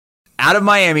Out of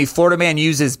Miami, Florida man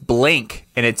uses blank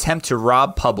in attempt to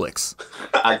rob Publix.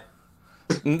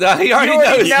 No, he already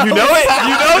knows. You know it? You know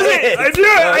it? I knew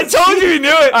it. I told you knew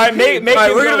it. All right,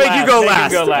 we're going to make you go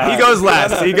last. He goes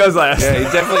last. He goes last. Yeah, he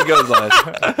definitely goes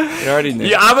last. He already knew.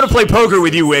 Yeah, I'm going to play poker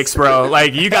with you, Wicks, bro.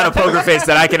 Like, you got a poker face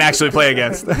that I can actually play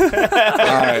against. All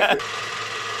right.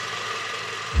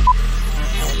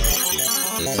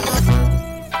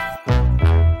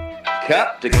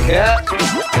 Cup to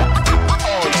cup.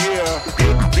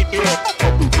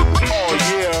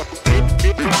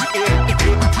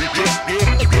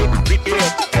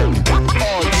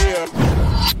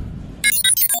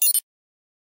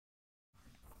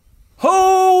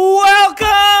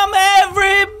 Welcome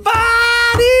everybody.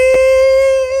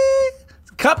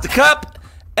 Cup to Cup,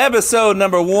 episode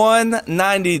number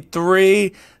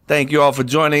 193. Thank you all for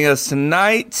joining us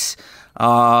tonight.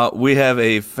 We have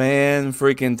a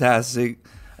fan-freaking-tastic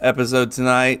episode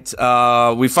tonight.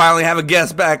 We finally have a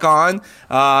guest back on.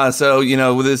 So, you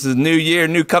know, this is new year,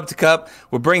 new Cup to Cup.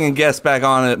 We're bringing guests back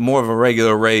on at more of a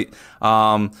regular rate.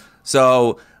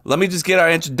 So let me just get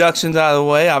our introductions out of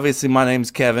the way. Obviously, my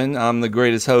name's Kevin. I'm the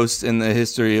greatest host in the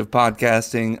history of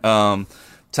podcasting.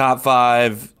 Top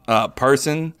 5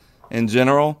 person in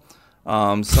general.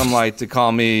 Some like to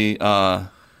call me the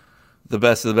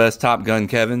best of the best, Top Gun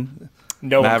Kevin.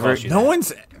 No Maverick. one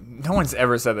calls you No one's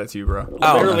ever said that to you, bro.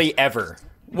 that. Literally ever.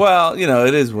 Well, you know,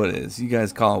 it is what it is. You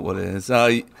guys call it what it is.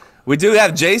 We do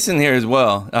have Jason here as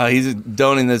well. He's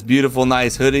donating this beautiful,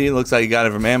 nice hoodie. Looks like he got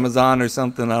it from Amazon or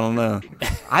something. I don't know.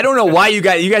 I don't know why you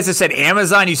guys have said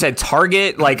Amazon. You said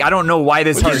Target. Like, I don't know why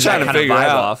this We're is just that trying to kind of figure vibe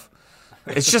out. off.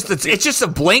 It's just a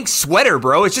blank sweater,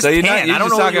 bro. It's just So you're tan. not, I don't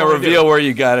just know not what going you to wanna reveal do. where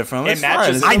you got it from. It It's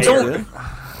matches fine. his It's hair. good.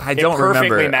 I don't it perfectly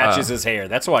remember. matches his hair.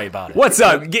 That's why he bought it. What's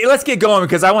up? Let's get going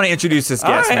because I want to introduce this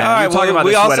guest, man. You're talking about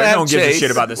we the also sweater. have No one gives a Chase.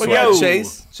 shit about this We sweater. got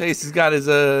Chase. Chase has got his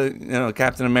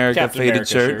Captain America Captain faded America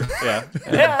shirt. Yeah.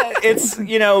 Yeah, it's,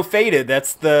 faded.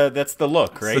 That's the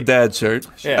look, right? It's the dad shirt.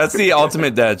 Yeah. That's the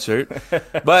ultimate dad shirt.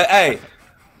 But hey,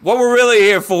 what we're really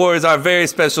here for is our very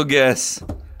special guest.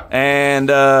 And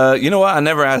you know what? I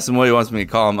never asked him what he wants me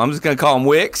to call him. I'm just gonna call him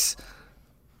Wicks.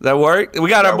 Does that work? We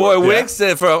got our boy Wicks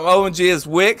from OMG is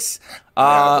Wicks.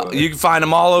 You can find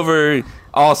him all over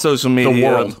all social media. The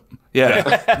world.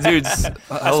 Yeah. Dude's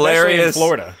Especially hilarious. in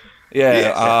Florida.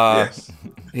 Yeah.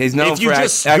 He's known If you for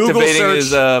just Google activating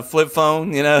search- his flip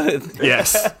phone, you know.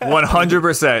 Yes, 100%.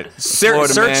 Florida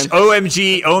Search man.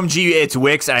 OMG, it's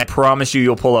Wicks, and I promise you,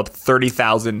 you'll pull up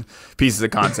 30,000 pieces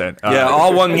of content. Yeah,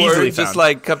 all one easily word, just found.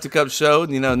 like Cup to Cup Show,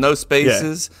 no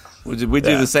spaces. We do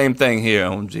Yeah. the same thing here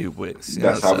on G Wicks. you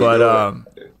That's know, how so- we But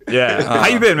do it. yeah, how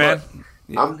you been, man?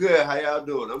 I'm good. How y'all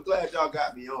doing? I'm glad y'all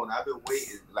got me on. I've been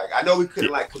waiting. Like, I know we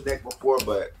couldn't connect before,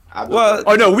 but I've been Well,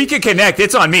 Oh no, we can connect.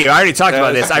 It's on me. I already talked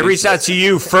about this. I reached out to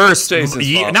you first, Jason's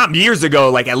fault. not years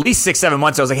ago, like at least 6-7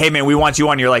 months. I was like, "Hey man, we want you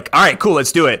on." You're like, "All right, cool,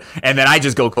 let's do it." And then I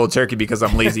just go cold turkey because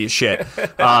I'm lazy as shit. I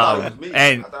thought it was me.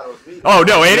 And I thought it was me. oh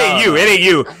no, it ain't you. It ain't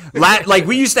you. Like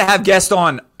we used to have guests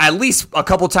on at least a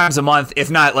couple times a month, if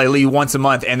not like at least once a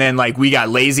month. And then like we got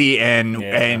lazy,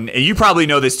 and you probably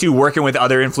know this too. Working with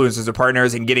other influencers or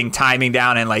partners and getting timing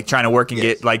down and like trying to work and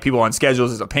get like people on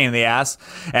schedules is a pain in the ass.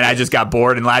 And I just got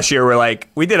bored. And last year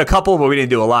we did a couple, but we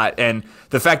didn't do a lot. And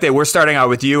the fact that we're starting out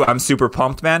with you, I'm super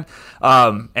pumped, man.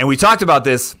 And we talked about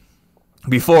this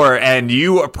before, and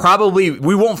you are probably,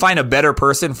 we won't find a better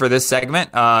person for this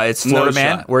segment. It's Florida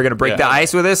Man. shot. We're going to break the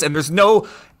ice with this, and there's no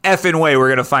effing way we're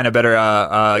going to find a better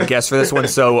guest for this one.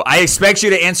 So I expect you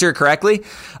to answer it correctly.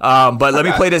 But let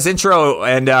me play this intro,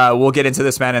 and we'll get into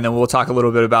this, man, and then we'll talk a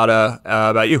little bit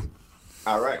about you.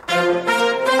 All right.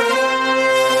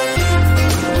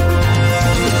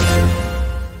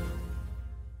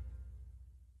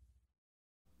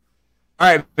 All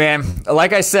right, man.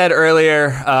 Like I said earlier,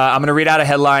 I'm going to read out a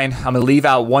headline. I'm going to leave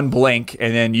out one blank,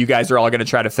 and then you guys are all going to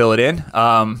try to fill it in.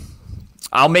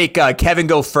 I'll make Kevin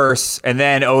go first, and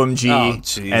then OMG,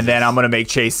 Jesus. and then I'm going to make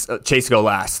Chase go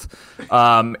last.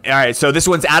 All right, so this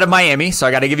one's out of Miami, so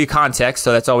I got to give you context,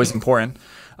 so that's always important.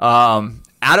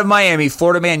 Out of Miami,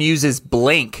 Florida man uses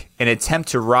blank in attempt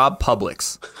to rob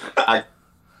Publix.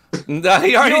 No,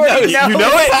 he already knows. You know it? You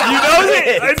know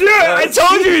it? I knew it. I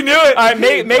told you knew it. All right,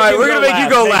 make All right, him we're going to make you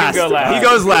go last. He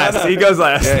goes last. He goes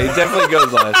last. Yeah, he definitely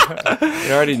goes last.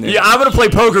 He already knew. Yeah, I'm gonna play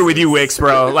poker with you, Wicks,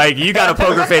 bro. Like you got a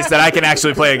poker face that I can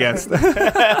actually play against. All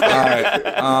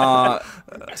right.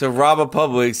 To rob a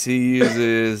Publix, he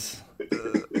uses.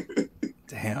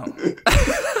 Damn.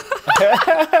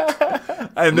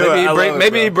 I knew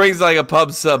Maybe he brings like a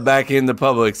pub sub back into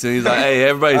Publix, and he's like, "Hey,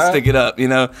 everybody, stick it up,"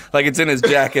 like it's in his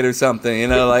jacket or something,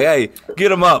 like, "Hey,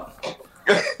 get him up."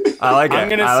 I like it.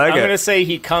 I'm I gonna say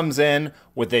he comes in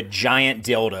with a giant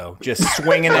dildo, just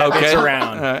swinging that bitch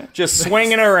around, right. just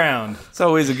swinging around. It's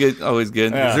always good.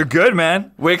 They're good,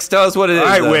 man. Wix, tell us what it is. All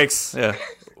right, though. Wix. Yeah.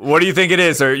 What do you think it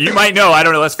is? Or you might know. I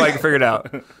don't know. Let's fight and figure it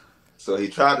out. So he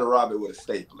tried to rob it with a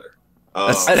stapler.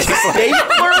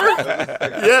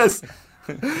 Yes.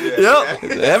 Yep.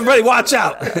 Everybody, watch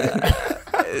out.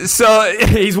 So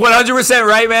he's 100%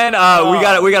 right, man. We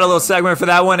got a little segment for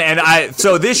that one, and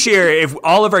so this year, if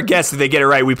all of our guests, if they get it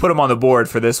right, we put them on the board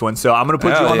for this one. So I'm gonna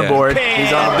put you on the board.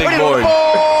 He's on the big board.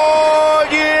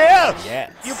 Yeah,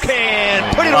 You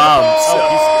can put it on the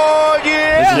board.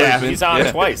 Yeah. he's on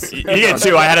twice. You get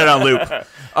two. I had it on loop.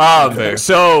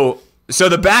 So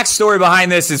the backstory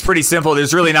behind this is pretty simple.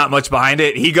 There's really not much behind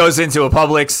it. He goes into a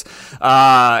Publix.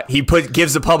 He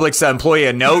gives the Publix employee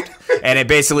a note, and it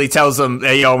basically tells them,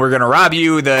 we're going to rob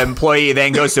you. The employee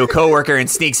then goes to a coworker and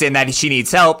sneaks in that she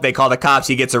needs help. They call the cops.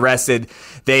 He gets arrested.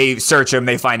 They search him.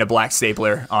 They find a black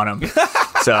stapler on him.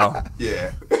 So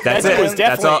Yeah. that's That it. was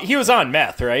That's all. definitely he was on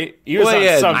meth, right? He was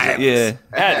on something. Yeah.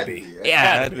 Had to be. Yeah.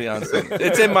 Had to be on something.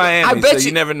 It's in Miami, I bet so you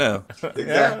you- never know.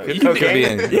 Exactly. It could be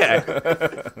in. Yeah.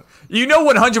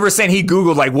 100% he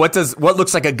Googled, like, what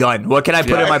looks like a gun? What can I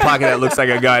put in my pocket that looks like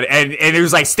a gun? And it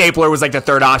was like stapler was like the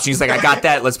third option. He's like, I got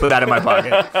that. Let's put that in my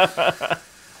pocket.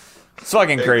 It's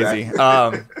fucking crazy.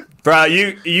 Bro,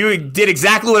 you did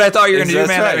exactly what I thought you were going to do, That's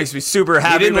man. right. That makes me super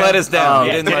happy. He didn't man. let us down.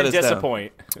 Yeah, He didn't let us down.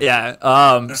 disappoint.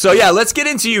 Yeah. So yeah, let's get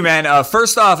into you, man.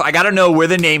 First off, I got to know where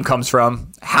the name comes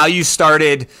from, how you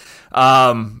started,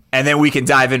 and then we can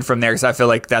dive in from there because I feel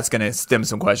like that's going to stem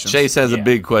some questions. Chase has a Yeah.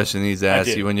 big question he's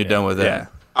asked do, you when you're yeah. done with that. Yeah.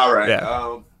 All right.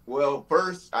 Yeah. Well,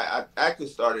 first, I actually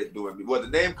started doing. Well, the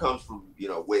name comes from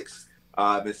Wix.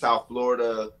 In South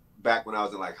Florida, back when I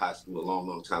was in like high school, a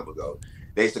long time ago,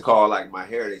 they used to call like my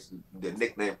hair. The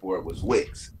nickname for it was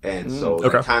Wix, and so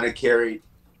okay. it kind of carried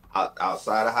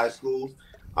outside of high school.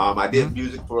 I did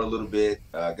music for a little bit.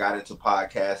 Got into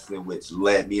podcasting, which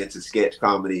led me into sketch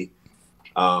comedy.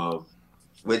 Then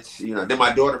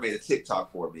my daughter made a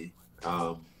TikTok for me,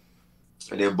 and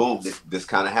then boom, this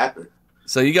kind of happened.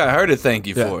 So you got her to thank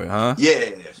you for it, huh? Yeah,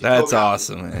 she That's told me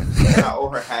awesome, man. I owe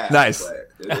her half. Nice. But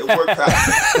it worked out.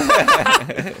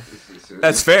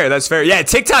 That's fair. That's fair. Yeah,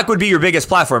 TikTok would be your biggest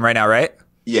platform right now, right?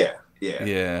 Yeah. Yeah.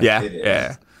 Yeah. It is.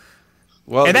 Yeah.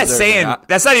 Well, And that's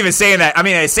not even saying that. I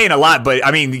mean, it's saying a lot, but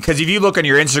I mean, because if you look on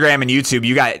your Instagram and YouTube,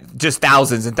 you got just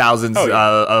thousands and thousands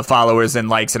of followers and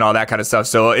likes and all that kind of stuff.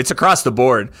 So it's across the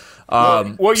board. Well,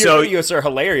 your videos are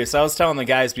hilarious. I was telling the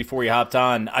guys before we hopped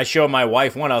on, I showed my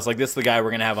wife one. I was like, this is the guy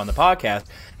we're going to have on the podcast.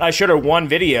 And I showed her one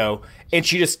video, and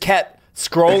she just kept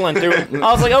scrolling through.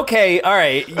 I was like, okay, all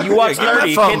right, you watched Give my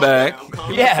 30. phone back.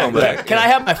 Yeah, can I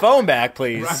have my phone back,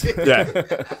 please? Yeah.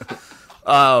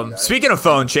 Speaking of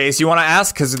phone, Chase, you want to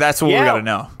ask? Because that's what we got to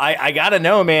know. I got to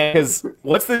know, man, because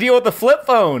what's the deal with the flip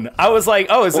phone? I was like,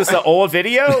 oh, is this an old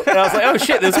video? And I was like, oh,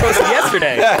 shit, this was posted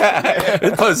yesterday.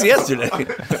 It posted yesterday.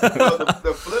 Well,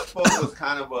 the flip phone was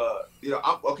kind of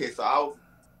so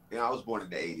I was born in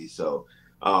the 80s, so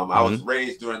I was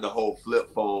raised during the whole flip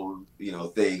phone,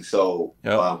 thing. So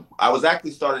I was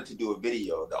actually starting to do a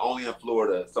video. The only in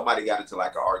Florida, somebody got into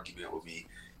like an argument with me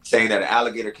saying that an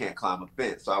alligator can't climb a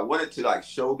fence. So I wanted to like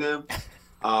show them.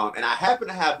 And I happen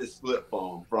to have this flip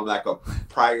phone from like a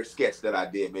prior sketch that I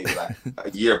did maybe like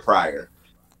a year prior.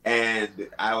 And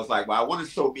I was like, well, I want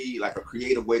to show me like a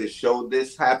creative way to show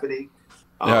this happening.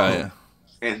 And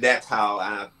that's how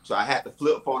I had the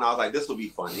flip phone. I was like, this will be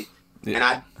funny.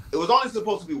 Yeah. And it was only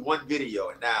supposed to be one video,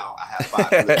 and now I have 5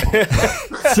 flip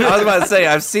phones. I was about to say,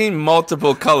 I've seen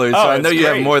multiple colors, so I know you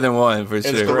have more than one for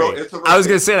sure. I was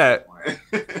going to say that.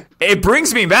 It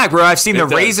brings me back, bro. I've seen the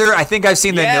Razor. I think I've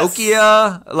seen the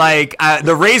Nokia. Like,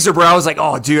 the Razor, bro. I was like,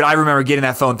 oh, dude, I remember getting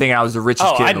that phone thinking I was the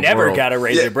richest kid in the world. I never got a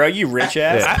Razor, bro. You rich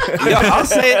ass. I'll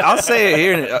say it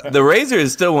here. The Razor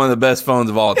is still one of the best phones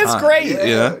of all time. It's great.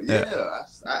 Yeah.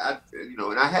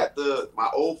 And I had my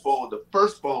old phone. The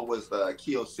first phone was the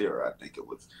Kyocera, I think it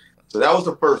was. So that was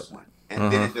the first one,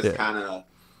 and then it just kind of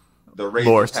the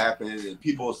race happened, and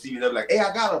people will see me. They're like, "Hey,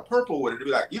 I got a purple one," and they'll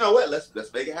be like, "You know what? Let's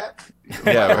make it happen."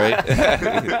 Yeah,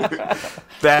 right.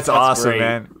 That's awesome, great.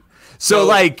 man. So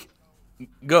like,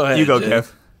 go ahead. You go, Kev.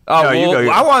 Oh, no, you go.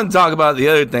 I want to talk about the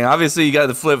other thing. Obviously, you got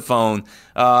the flip phone,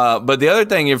 but the other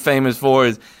thing you're famous for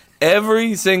is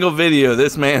every single video,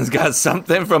 this man's got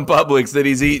something from Publix that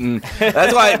he's eaten.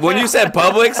 That's why when you said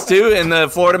Publix, too, in the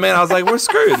Florida Man, I was like, we're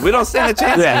screwed. We don't stand a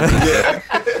chance.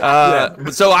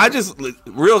 So I just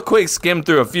real quick skimmed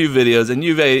through a few videos, and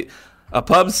you've ate a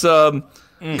pub sub,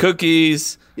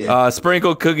 cookies,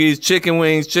 sprinkled cookies, chicken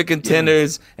wings, chicken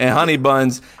tenders, and honey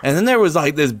buns. And then there was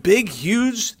like this big,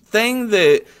 huge thing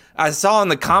that I saw in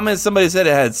the comments. Somebody said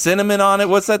it had cinnamon on it.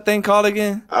 What's that thing called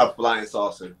again? A flying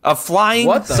saucer. A flying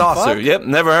What the saucer. fuck? Yep,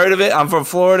 never heard of it. I'm from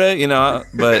Florida,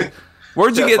 but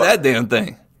where'd you get that damn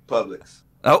thing? Publix.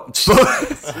 Oh,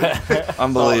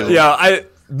 unbelievable. Yeah,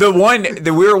 the one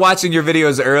that we were watching your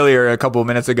videos earlier a couple of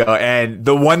minutes ago, and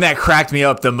the one that cracked me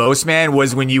up the most, man,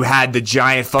 was when you had the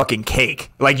giant fucking cake.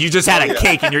 Like you just had a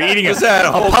cake and you're eating a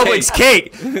Publix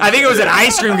cake. I think it was an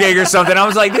ice cream cake or something. I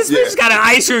was like, this bitch got an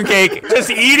ice cream cake, just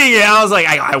eating it. I was like,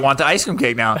 I want the ice cream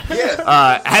cake now.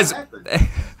 Yes.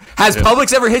 Has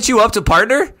Publix ever hit you up to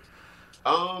partner?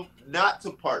 Not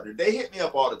to partner. They hit me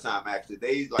up all the time. Actually,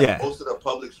 they most of the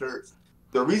Publix shirts.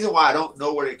 The reason why I don't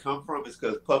know where they come from is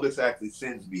because Publix actually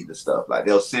sends me the stuff. Like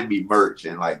they'll send me merch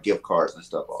and like gift cards and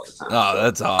stuff all the time. Oh,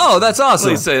 that's awesome. Oh, that's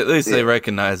awesome. At least they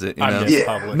recognize it. You know?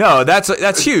 Publix. No,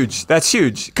 that's huge. That's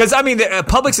huge. Because I mean,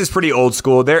 Publix is pretty old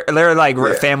school. They're like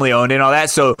family owned and all that.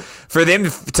 So for them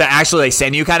to actually like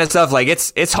send you kind of stuff, like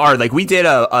it's hard. Like we did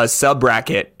a sub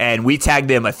bracket and we tagged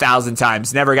them 1,000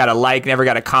 times. Never got a like, never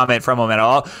got a comment from them at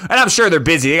all. And I'm sure they're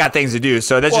busy. They got things to do.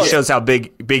 So that just shows how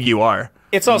big you are.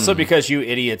 It's also because you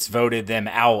idiots voted them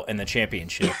out in the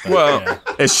championship. But, Well,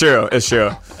 It's true.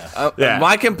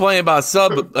 my complaint about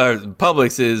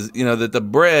Publix is, that the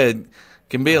bread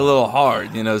can be a little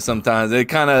hard. Sometimes it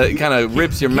kind of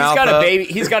rips your mouth up.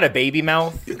 He's got a baby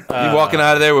mouth. You're walking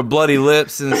out of there with bloody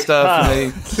lips and stuff.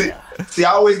 See,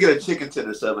 I always get a chicken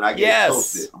tender sub and I get it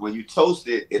toasted. When you toast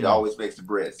it, it always makes the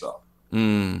bread soft.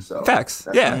 So Facts.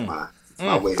 That's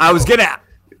my way.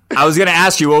 I was gonna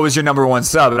ask you what was your number one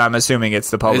sub, and I'm assuming it's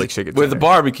the Publix chicken with the tender.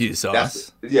 barbecue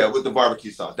sauce. With the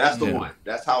barbecue sauce. That's the one.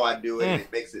 That's how I do it. And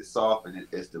it makes it soft and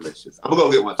it's delicious. I'm gonna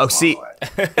go get one. Oh, see.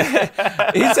 He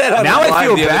said Now I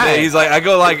feel bad. He's like, I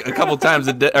go like a couple times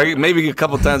a day, or maybe a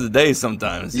couple times a day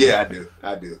sometimes. Yeah,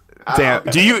 I do. Damn.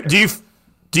 Do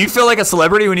you feel like a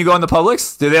celebrity when you go in the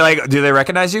Publix? Do they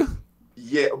recognize you?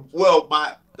 Yeah. Well,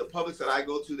 the Publix that I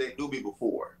go to, they knew me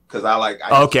before because I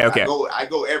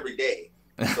go every day.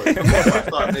 So before I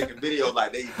start making videos,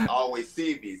 like they always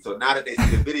see me. So now that they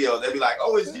see the video, they be like,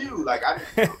 "Oh, it's you!" Like I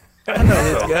know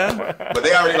this guy. But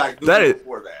they already like knew me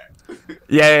before that.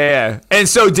 Yeah. And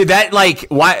so did that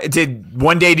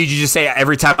one day did you just say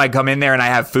every time I come in there and I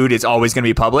have food, it's always going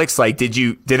to be Publix? Like did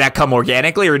that come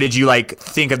organically or did you like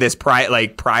think of this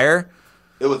prior?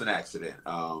 It was an accident.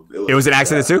 It was an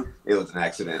accident too? It was an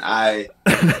accident. I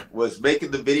was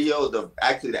making the video, the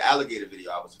alligator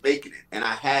video. I was making it, and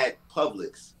I had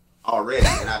Publix already,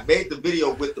 and I made the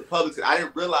video with the Publix, and I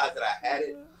didn't realize that I had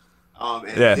it.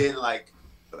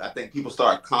 Then I think people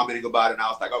started commenting about it, and I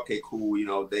was like, okay, cool,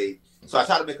 So I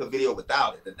tried to make a video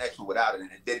without it, the next one without it, and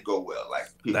it didn't go well. Like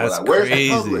people were like, "Where's the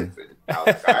Publix?" And I was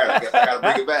like, "All right, I guess I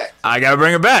gotta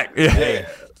bring it back." Yeah.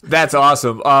 That's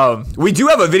awesome. We do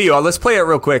have a video. Let's play it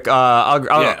real quick.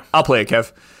 I'll play it,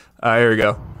 Kev. Here we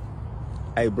go.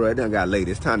 Hey, bro, it done got late.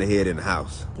 It's time to head in the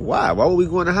house. Why? Why would we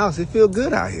go in the house? It feel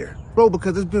good out here. Bro,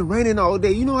 because it's been raining all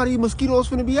day. You know how these mosquitoes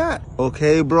finna be out.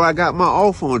 Okay, bro, I got my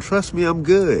off on. Trust me, I'm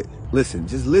good. Listen,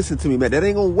 just listen to me, man. That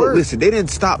ain't gonna work. Listen, they didn't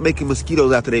stop making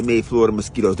mosquitoes after they made Florida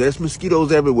mosquitoes. There's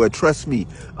mosquitoes everywhere. Trust me,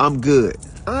 I'm good.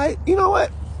 All right, you know what?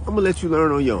 I'm gonna let you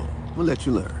learn on your own. I'm gonna let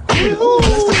you learn. Ooh,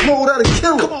 that's the cold out of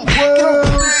kill him. Come on, get on.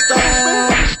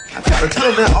 I tried to tell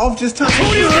him that off just turned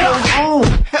on.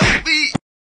 Help me.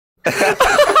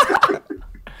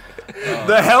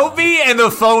 The help me and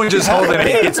the phone just holding it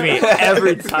hits me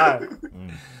every time.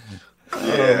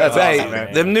 That's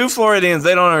awesome, them new Floridians,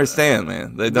 they don't understand,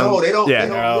 man. They don't. No, they don't. They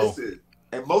don't listen.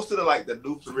 And most of the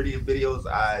new Floridian videos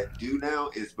I do now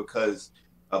is because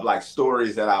of like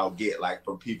stories that I'll get like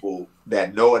from people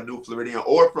that know a new Floridian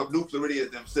or from new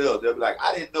Floridians themselves. They'll be like,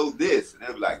 I didn't know this. And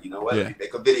they'll be like, you know what? Let me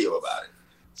make a video about it.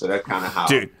 So that's kind of how.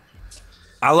 Dude.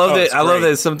 I love that. I love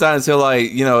that sometimes he'll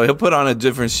put on a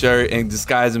different shirt and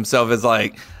disguise himself as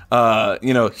like,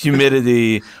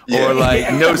 humidity or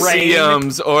like no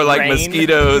CMs or like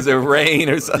mosquitoes or rain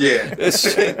or something. Yeah.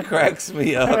 This shit cracks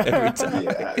me up every time.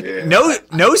 Yeah.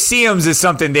 No CMs is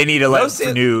something they need to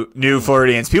let new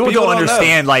Floridians. People don't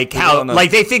understand know. Like how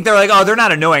like they think they're like, oh, they're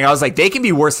not annoying. I was like, they can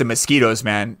be worse than mosquitoes,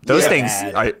 man. Those things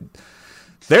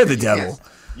they're the devil.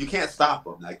 You can't stop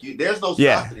them. Like there's no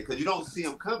stopping it because you don't see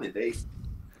them coming.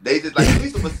 They just like at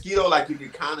least a mosquito, like you can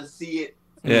kind of see it.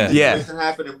 Yeah. Something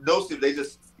happen. No, they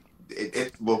just.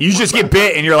 You just get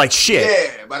bit and you're like shit.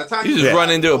 Yeah, by the time you just run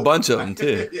into a bunch of them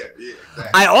too. Yeah,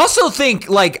 exactly. I also think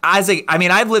like Isaac. I mean,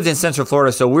 I've lived in Central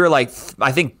Florida, so we're like,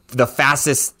 I think the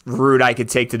fastest route I could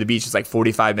take to the beach is like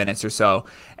 45 minutes or so.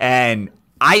 And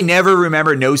I never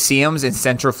remember no-see-ums in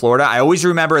Central Florida. I always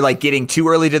remember like getting too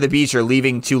early to the beach or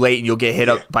leaving too late and you'll get hit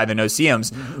up by the no-see-ums.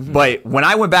 But when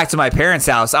I went back to my parents'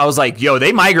 house, I was like, yo,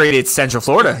 they migrated to Central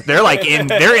Florida. They're like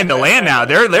they're in the land now.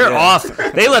 They're off.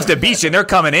 They left the beach and they're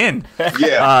coming in.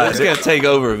 Yeah. It's going to take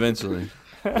over eventually.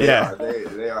 Yeah.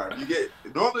 They are. You get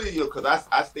normally, because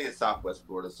I stay in Southwest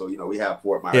Florida, so we have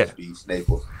Fort Myers Beach,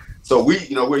 Naples. So we're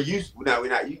used. We're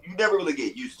not. You never really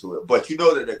get used to it, but you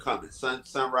know that they're coming.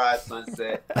 Sunrise,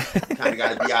 sunset. You kind of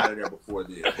got to be out of there before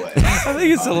then. But I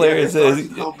think it's hilarious.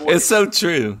 It's so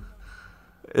true.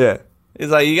 Yeah.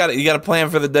 It's like you got to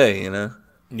plan for the day,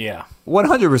 Yeah.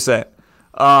 100%.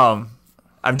 I'm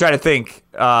trying to think.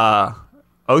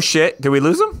 Oh shit! Did we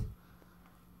lose him?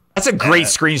 That's a great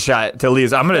screenshot to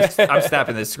lose. I'm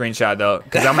snapping this screenshot though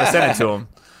because I'm gonna send it to him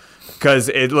because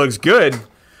it looks good.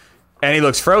 And he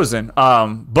looks frozen.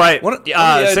 But one of the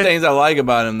other things I like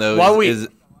about him though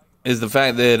is the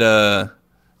fact that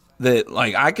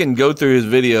like I can go through his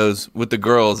videos with the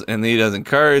girls and he doesn't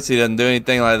curse, he doesn't do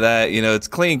anything like that. It's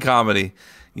clean comedy.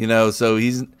 So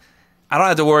I don't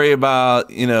have to worry about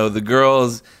the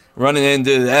girls running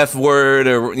into the F word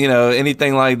or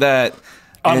anything like that.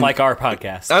 Unlike our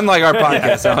podcast. Unlike our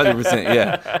podcast, 100%,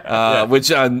 yeah.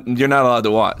 Which you're not allowed to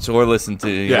watch or listen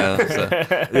to,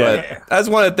 But that's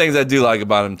one of the things I do like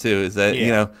about him, too, is that,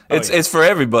 it's for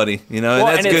everybody, and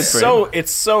that's good for him. It's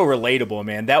so relatable,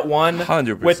 man. That one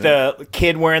 100%. With the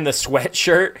kid wearing the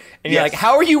sweatshirt, and you're like,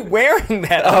 how are you wearing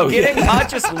that? I'm getting hot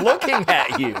just looking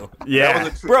at you.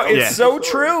 Yeah. Bro, it's so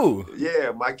true.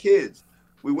 Yeah, my kids,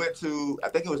 we went to, I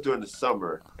think it was during the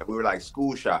summer, and we were like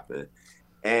school shopping.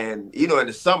 And in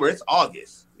the summer it's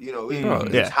August. It's hot.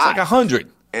 It's like 100.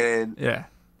 And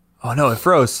oh no, it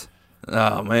froze.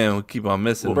 Oh man, we keep on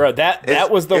missing. Bro, that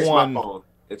was the one. My phone.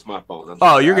 It's my phone.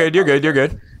 Oh, you're good. You're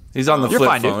good. He's on the flip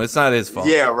phone. Dude. It's not his fault.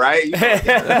 Yeah, right.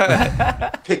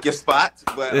 Pick your spot.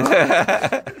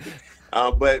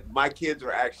 But my kids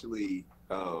were actually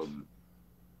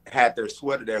had their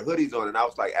hoodies on, and I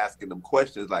was like asking them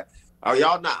questions like, are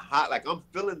y'all not hot? Like, I'm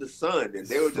feeling the sun. And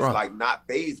they were just like not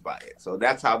fazed by it. So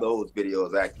that's how those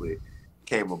videos actually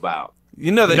came about.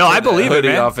 I believe it,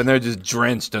 man. Off and they're just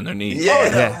drenched underneath.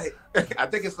 Yeah. I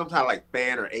think it's some kind of like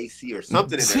fan or AC or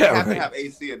something in there. They have to have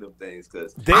AC in them things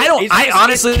because I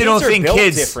honestly don't think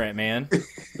kids different, man.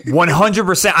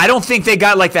 100%. I don't think they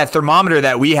got like that thermometer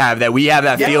that we have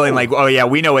that feeling like, oh yeah,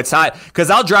 we know it's hot.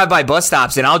 Because I'll drive by bus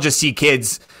stops and I'll just see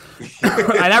kids.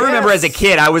 And I remember as a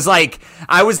kid, I was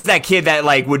that kid that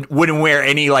like wouldn't wear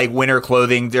any like winter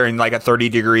clothing during like a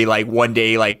 30-degree like one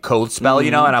day like cold spell,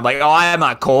 and I'm like, oh, I'm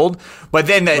not cold. But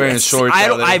then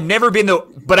I've never been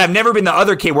the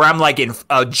other kid where I'm like in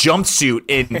a jumpsuit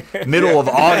in middle of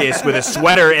August with a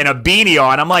sweater and a beanie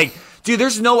on. I'm like, dude,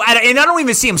 there's no, and I don't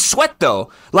even see him sweat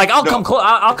though. Like I'll come close,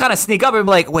 I'll kind of sneak up and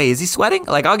be like, wait, is he sweating?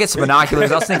 Like I'll get some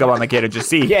binoculars, I'll sneak up on the kid and just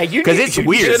see. Yeah, because it's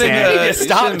weird. Man. You need to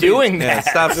stop doing that.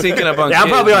 Stop sneaking up on. Yeah, I'm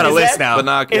probably on a list now. Is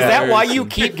that why you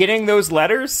keep getting those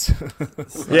letters?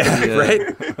 Yeah, right.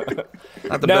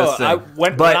 Not the best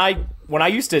thing. When I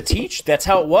used to teach, that's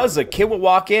how it was. A kid would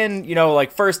walk in,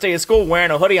 like first day of school wearing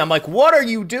a hoodie. I'm like, what are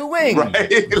you doing?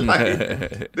 Right?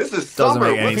 Like, this is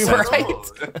summer. Right?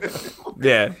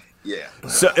 Yeah. Yeah.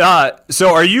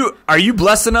 So are you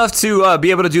blessed enough to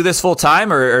be able to do this full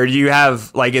time, or do you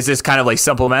have like, is this kind of like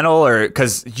supplemental, or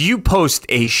because you post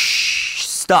a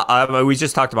stuff? We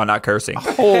just talked about not cursing. A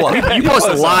whole lot. You post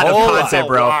a lot of content,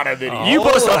 bro. You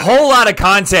post a whole lot of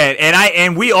content,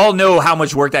 and we all know how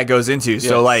much work that goes into. Yes.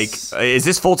 So like, is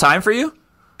this full time for you?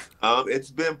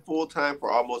 It's been full time for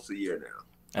almost a year now.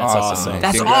 That's awesome.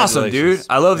 That's awesome, dude.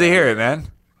 I love to hear it, man.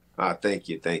 Thank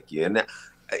you.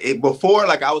 And before,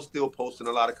 like, I was still posting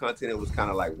a lot of content. It was kind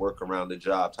of like work around the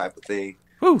job type of thing.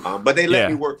 But they let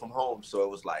me work from home, so it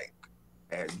was like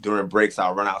during breaks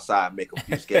I'll run outside, make a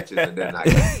few sketches, and then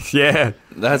yeah,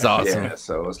 that's awesome. Yeah,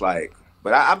 so it's like,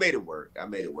 but I made it work.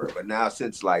 But now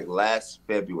since like last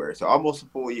February, so almost a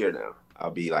full year now,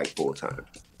 I'll be like full time.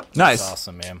 Nice, that's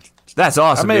awesome, man. That's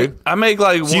awesome, dude. I make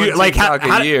like one TikTok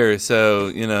a year, so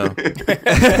and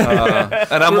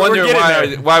I'm wondering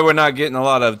why we're not getting a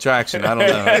lot of traction. I don't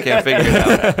know. I can't figure it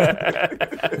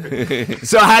out.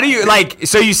 So how do you like?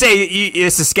 So you say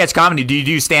it's a sketch comedy. Do you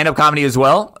do stand up comedy as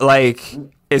well? Like,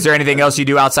 is there anything else you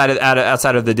do outside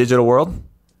of the digital world?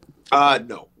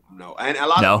 No. And a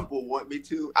lot of people want me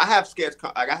to. I have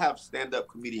I have stand up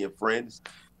comedian friends.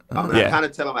 I kind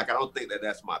of tell them like I don't think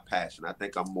that's my passion. I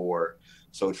think I'm more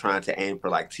so trying to aim for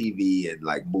like TV and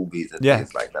like movies and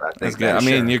things like that. I think good. I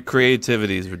mean, your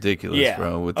creativity is ridiculous,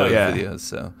 bro, with those videos.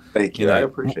 So thank you. I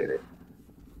appreciate it.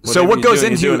 So what goes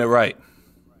into doing it right?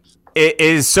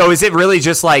 Is it really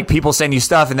just like people send you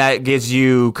stuff and that gives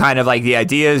you kind of like the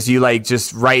ideas? You like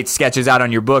just write sketches out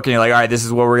on your book and you're like, all right, this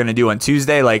is what we're gonna do on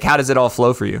Tuesday. Like, how does it all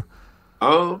flow for you?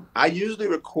 I usually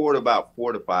record about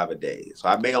 4 to 5 a day, so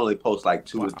I may only post like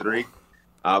 2 or 3.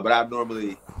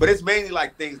 But it's mainly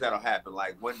like things that'll happen.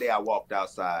 Like one day I walked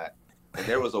outside and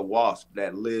there was a wasp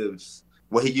that lives.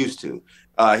 Well, he used to.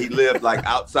 He lived like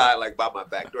outside, like by my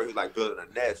back door. He was like building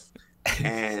a nest.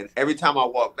 And every time I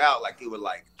walked out, like he would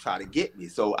like try to get me.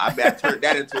 So I turned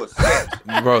that into a sketch,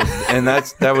 bro. And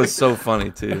that was so funny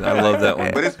too. I love that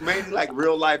one. But it's mainly like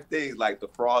real life things, like the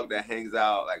frog that hangs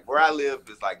out. Like where I live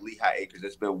is like Lehigh Acres.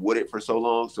 It's been wooded for so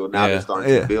long, so now they're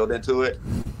starting to build into it.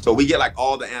 So we get like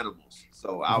all the animals.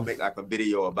 So I'll make like a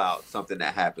video about something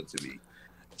that happened to me.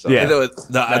 So,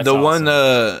 the one,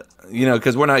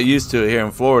 because we're not used to it here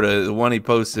in Florida. The one he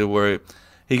posted where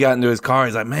he got into his car.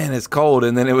 He's like, man, it's cold.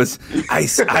 And then it was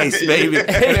ice, baby. And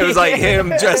it was like him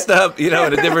dressed up, in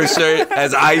a different shirt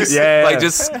as ice. Yeah. Like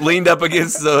just leaned up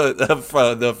against the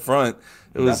front.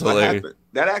 It was hilarious.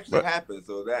 That actually happened.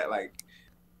 So that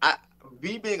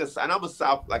I'm a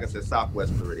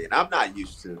Southwest Floridian. I'm not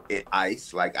used to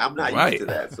ice. Like I'm not used to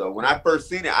that. So when I first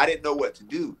seen it, I didn't know what to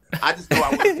do. I just knew I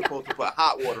wasn't supposed to put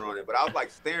hot water on it. But I was like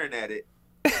staring at it.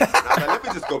 And I was like, let me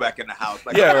just go back in the house.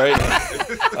 Like,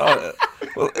 right.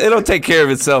 Well, it'll take care of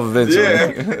itself eventually.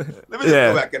 Yeah. Let me just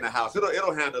go back in the house.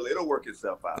 It'll handle it. It'll work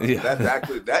itself out. Yeah.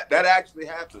 That actually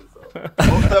happens. So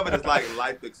most of it is like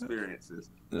life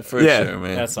experiences. For sure,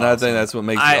 man. That's awesome. I think that's what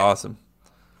makes it awesome.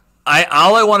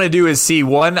 All I want to do is see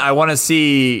I want to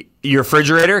see your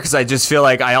refrigerator because I just feel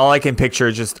like all I can picture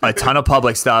is just a ton of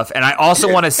public stuff, and I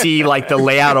also want to see like the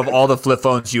layout of all the flip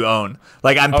phones you own.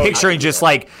 Like I'm picturing just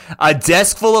like a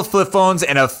desk full of flip phones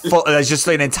and just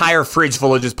an entire fridge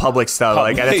full of just public stuff.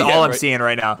 Like that's all I'm seeing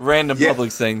right now. Random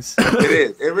public things. It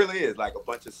is. It really is like a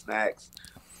bunch of snacks,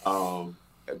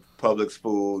 Publix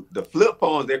food. The flip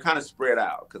phones, they're kind of spread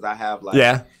out because I have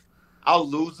I'll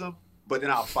lose them. But then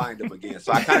I'll find them again.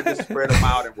 So I kind of just spread them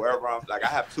out and wherever I'm like, I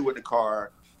have 2 in the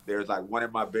car. There's like 1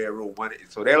 in my bedroom, 1.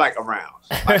 So they're like around.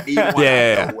 So if I need one,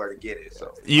 I know where to get it.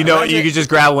 So you could just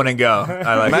grab one and go.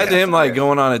 Imagine him like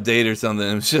going on a date or something.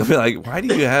 And she'll be like, "Why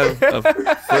do you have a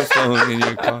flip phone in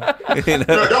your car?"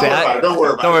 Don't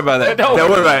worry about that. Don't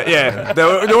worry about it. Yeah.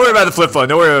 Don't worry about the flip phone.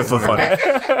 Don't worry about the flip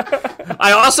phone.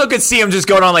 I also could see him just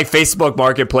going on like Facebook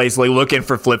Marketplace, like looking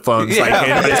for flip phones. Like,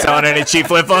 anybody selling any cheap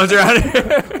flip phones around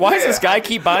here? Why does this guy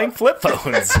keep buying flip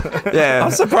phones? Yeah,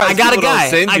 I'm surprised. I got a guy.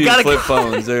 Don't send you flip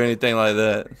phones or anything like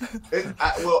that.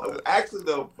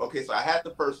 So I had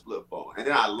the first flip phone, and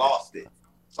then I lost it.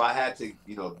 So I had to,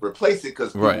 replace it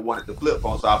because people wanted the flip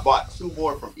phone. So I bought 2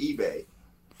 more from eBay.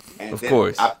 And of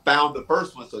course. I found the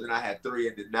first one, so then I had 3,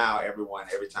 and then now every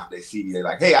time they see me, they're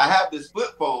like, "Hey, I have this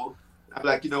flip phone." I'm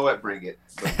like, you know what? Bring it.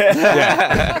 So.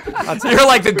 You're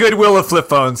like the Goodwill of flip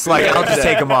phones. Like, I'll just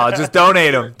take them all. Just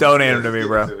donate them. Donate them to me,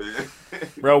 bro.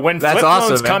 Bro, when flip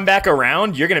phones come back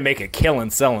around, you're gonna make a killing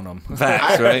selling them.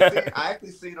 Facts, right? I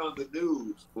actually seen on the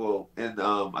news, and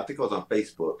I think it was on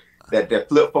Facebook, that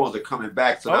flip phones are coming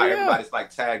back. So now everybody's like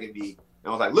tagging me. And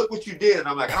I was like, look what you did. And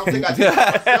I'm like, I don't think I did it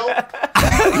myself.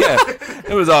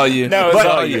 It was all you. No, it was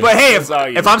all you. But hey,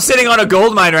 if I'm sitting on a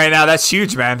gold mine right now, that's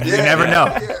huge, man. You never know.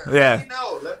 Yeah.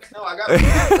 Let me know. I got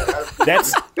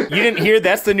you didn't hear?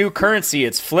 That's the new currency.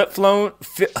 It's flip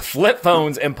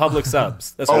phones and public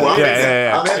subs. That's what I'm in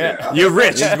there. You're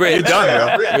rich. You're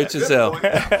done, bro. Rich as hell.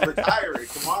 Retiring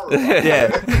tomorrow.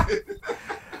 Yeah.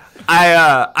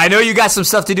 I know you got some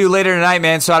stuff to do later tonight,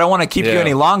 man, so I don't want to keep you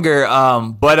any longer.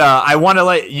 But I want to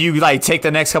let you take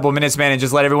the next couple of minutes, man, and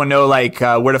just let everyone know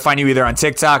where to find you either on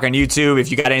TikTok or on YouTube. If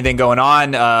you got anything going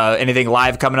on, anything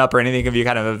live coming up, or anything of your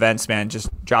kind of events, man, just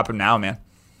drop them now, man.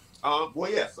 So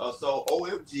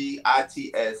OMG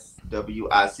ITS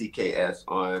WICKS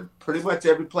on pretty much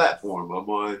every platform. I'm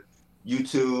on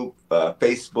YouTube,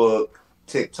 Facebook,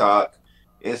 TikTok,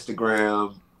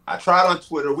 Instagram. I tried on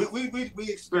Twitter. We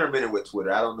experimented with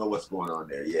Twitter. I don't know what's going on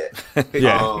there yet. You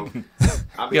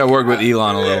gotta work with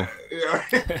Elon a little.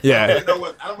 Yeah. I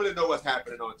don't really know what's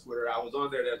happening on Twitter. I was on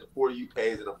there. There's a For You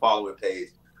page and a following page.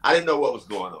 I didn't know what was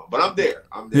going on, but I'm there.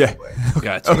 Anyway.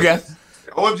 Gotcha. Okay.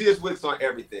 OMG is Wicks on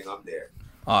everything. I'm there.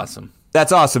 Awesome.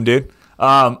 That's awesome, dude.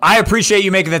 I appreciate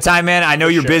you making the time, man. I know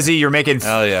you're busy. You're making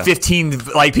 15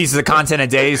 pieces of content a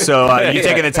day, so you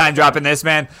taking the time dropping this,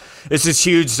 man. This is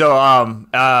huge. So I'm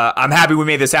happy we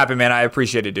made this happen, man. I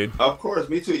appreciate it, dude. Of course,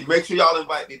 me too. Make sure y'all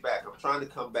invite me back. I'm trying to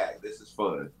come back. This is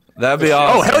fun. That'd be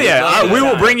awesome. Oh, hell yeah. We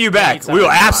will bring you back. We will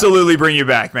absolutely bring you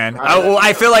back, man.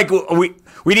 I feel like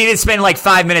we need to spend like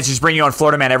 5 minutes just bring you on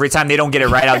Florida Man. Every time they don't get it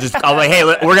right, I'll be like, hey,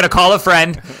 we're going to call a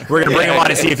friend. We're going to bring him on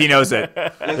and see if he knows it.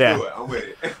 Let's do it. I'm with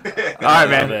it. All right,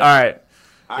 man. All right.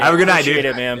 Have a good night, dude. Appreciate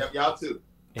it, man. Y'all too.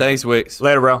 Thanks, Wicks.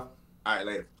 Later, bro. All right,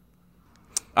 later.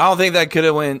 I don't think that could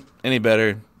have went any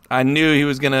better. I knew he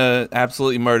was going to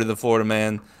absolutely murder the Florida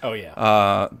Man. Oh,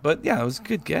 yeah. But, yeah, it was a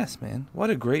good guess, man. What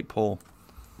a great poll.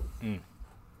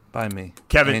 By me.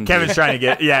 Kevin's trying to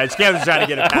get Kevin's trying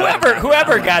to get a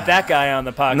Whoever got that guy on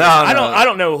the podcast. No. I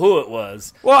don't know who it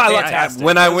was. Well, Fantastic.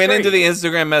 when I It was went great. into the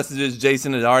Instagram messages,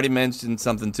 Jason had already mentioned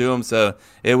something to him, so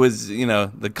it was,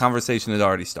 the conversation had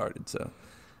already started. So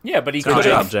Yeah, but he Good could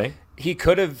job, have. Jay. He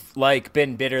could have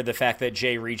been bitter the fact that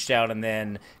Jay reached out and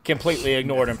then completely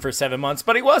ignored him for 7 months,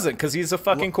 but he wasn't because he's a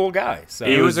fucking cool guy. So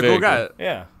He was a very cool guy. cool.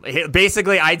 yeah.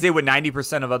 Basically, I did what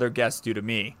 90% of other guests do to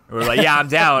me. We're like, yeah, I'm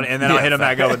down, and then I'll hit them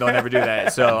back up, and they'll never do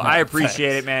that. So I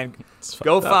appreciate it, man.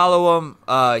 Go follow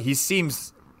him. He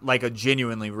seems like a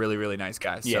genuinely really, really nice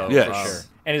guy. Yeah, So, Yeah. for sure.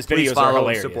 And his please videos are follow him,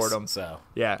 hilarious. support him. So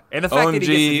yeah, and the fact that he gets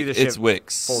to do OMG, this it's shit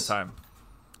Wicks. full time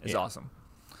is awesome.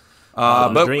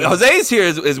 But dreams. Jose's here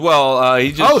as well.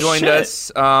 He just joined shit. us.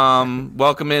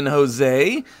 Welcome in,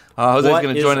 Jose. Jose's What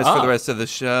going to is join us for up? the rest of the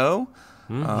show.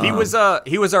 He was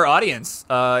our audience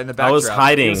in the backdrop. I was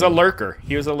hiding. he was a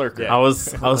lurker. I was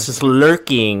just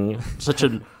lurking. Such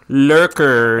a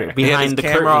lurker He had behind his the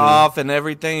camera curtain. off and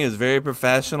everything. He was very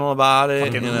professional about it.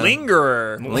 Fucking you know.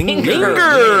 lingerer.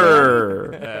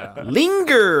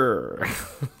 Linger.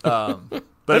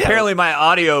 But apparently my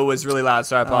audio was really loud,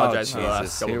 so I apologize for the last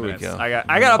Jesus. couple Here we minutes. go. I got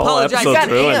to apologize. episode's You got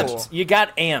ruined. amped. You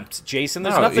got amped, Jason.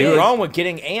 There's No, nothing you- wrong with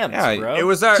getting amped, Yeah, bro. It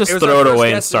was our Just it was throw our it first away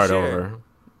and guest start this year. over.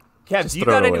 Kev, Just you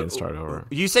throw got it any- away and start over.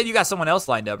 You said you got someone else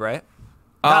lined up, right?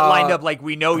 Not lined up like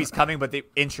we know he's coming, but the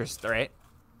interest, right?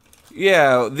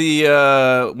 Yeah,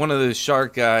 the one of the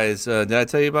shark guys. Did I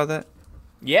tell you about that?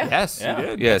 yeah. Yes, you yeah.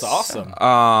 did. Yes. That's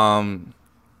awesome.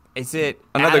 Is it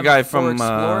Another Adam guy for from.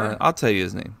 Explorer? I'll tell you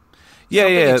his name. Yeah,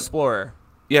 Something yeah, Explorer.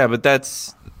 yeah. But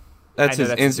that's I know his that's his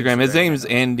Instagram. His Instagram, name's I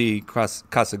know. Andy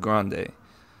Casagrande.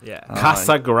 Yeah.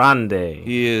 Casa Grande.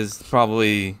 He is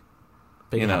probably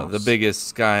Big house. the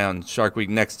biggest guy on Shark Week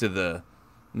next to the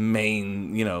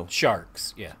main.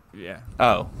 Sharks. Yeah. Yeah.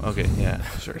 Oh, okay, yeah,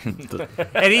 sure.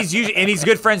 And he's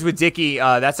good friends with Dickie.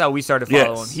 That's how we started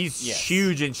following Yes. him. He's Yes.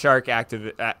 huge in shark I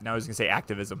was gonna say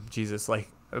activism. Jesus, like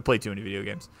I play too many video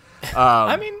games.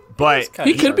 I mean, but it's kinda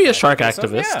He could be a shark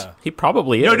activism, activist. yeah. He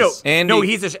probably is. no, Andy-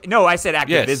 I said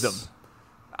activism. Yes.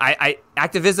 I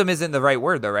activism isn't the right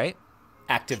word though, right?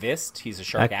 Activist. He's a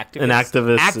shark activist. An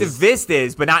activist. Activist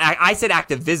is, but not. I said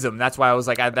activism. That's why I was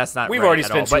like, that's not. We've right already at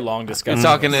spent all. too But- long discussing.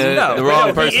 Talking to No, the but wrong no,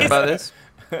 he person is- about this.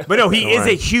 But no, he is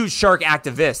worry. a huge shark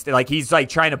activist. Like he's like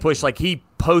trying to push. Like he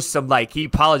posts some. Like he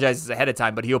apologizes ahead of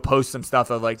time, but he'll post some stuff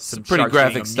of like some pretty sharks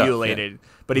graphic being stuff, mutilated.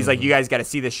 But he's like, you guys got to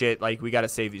see this shit. Like we got to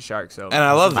save these sharks. So And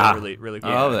I love that. Really, really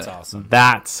cool. I love That's that. awesome.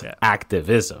 That's Yeah.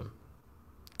 activism.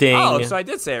 Ding. Oh, so I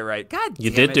did say it right. God, you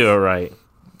damn did it. do it right.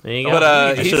 There you go. But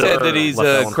I he should've said that he's left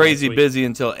that one for crazy next week. busy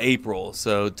until April,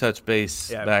 so touch base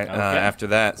Yeah, back okay. after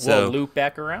that. We'll So loop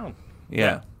back around.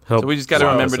 yeah, Help so we just got to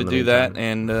follow remember us to in the do that,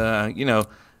 meantime. and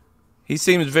he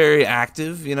seems very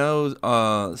active. So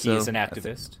He's an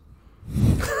activist.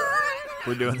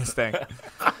 We're doing this thing.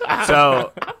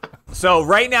 So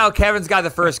right now, Kevin's got the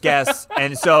first guest,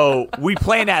 and so we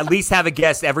plan to at least have a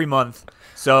guest every month.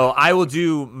 So I will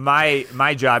do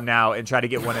my job now and try to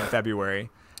get one in February,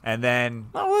 and then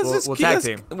we'll tag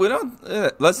team. We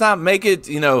don't. Let's not make it.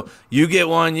 You get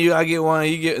one, I get one,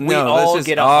 you get. No, all let's just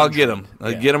get all 100. get them.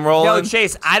 Yeah. Get them No, rolling.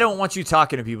 Chase, I don't want you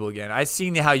talking to people again. I've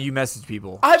seen how you message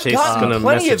people. I've Chase is gotten gonna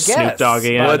plenty of message guests. Snoop Dogg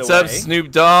again. by What's the up, way.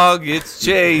 Snoop Dogg? It's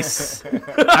Chase.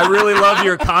 I really love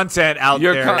your content out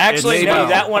Your there. con- Actually, It's no. Snoop.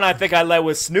 That one I think I led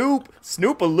with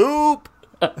Snoop-a-loop.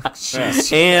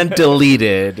 And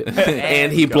deleted.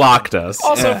 And he blocked us.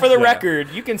 Also, for the record,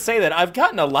 you can say that I've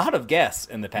gotten a lot of guests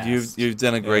in the past. You've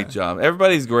done a great job.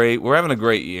 Everybody's great. We're having a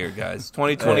great year, guys.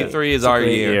 2023 is our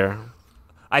Great year.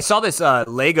 I saw this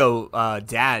Lego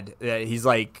dad. He's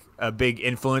like a big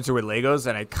influencer with Legos,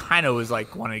 and I kind of was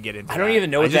like wanting to get into. I don't that.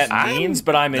 even know what that means,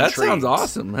 but I'm That intrigued. sounds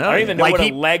awesome. I don't even know Like what he-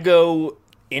 a Lego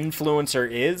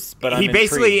influencer is, but I'm He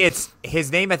basically, intrigued. it's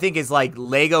his name. I think is like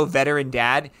Lego Veteran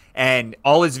Dad, and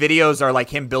all his videos are like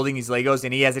him building these Legos,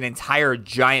 and he has an entire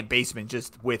giant basement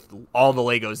just with all the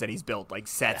Legos that he's built, like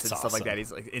sets That's and stuff like awesome. that.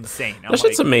 He's like insane. I'm That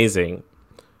shit's like, amazing.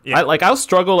 Yeah. I'll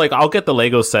struggle. Like, I'll get the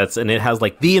Lego sets and it has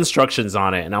like the instructions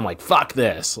on it, and I'm like, "Fuck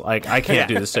this! Like, I can't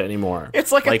do this shit anymore."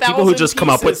 It's like people who 1,000 just come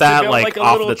up with pieces to that build, like like, a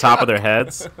off little the top of truck. their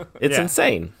heads. It's Yeah.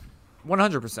 insane.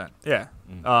 100%. Yeah.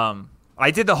 I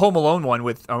did the Home Alone one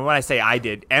with, when I say I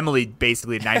did, Emily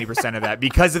basically 90% of that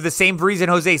because of the same reason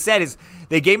Jose said is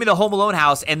they gave me the Home Alone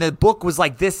house and the book was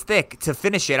like this thick to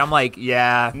finish it. I'm like,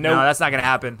 yeah, no, that's not going to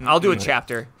happen. I'll do a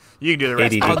chapter. You can do the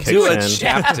rest. I'll do a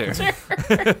chapter.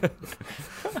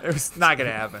 It's not going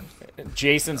to happen.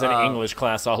 Jason's in English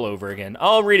class all over again.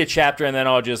 I'll read a chapter and then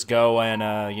I'll just go and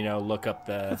look up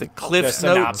the Cliff's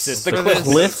synopsis. Notes. The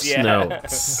Cliff's yeah.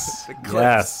 Notes.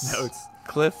 Cliff's Notes.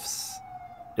 Cliff's.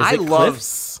 I love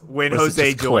Cliff's? when Or is it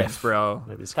Jose just joins, Cliff? bro.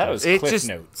 Maybe it's That Cliff. was It Cliff just-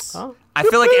 Notes. Oh. I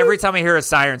feel like every time I hear a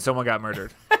siren, someone got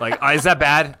murdered. Like, is that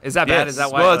bad? Is that bad? Is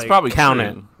that why? Well, it's like, probably Count true.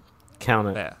 it. Count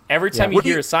it. Yeah. Every time What you do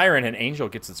hear you- a siren, an angel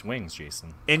gets its wings,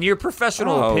 Jason. In your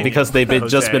professional Oh. opinion, Because they've been,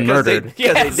 just been Jose, murdered.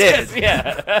 Because they did.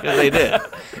 Yeah, Because they did.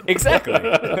 exactly.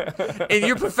 in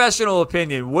your professional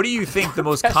opinion, what do you think the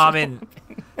most common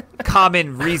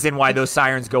reason why those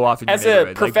sirens go off in your As a neighborhood?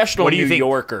 Like, professional what do you New think,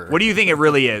 Yorker. what do you think it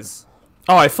really is?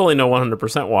 Oh, I fully know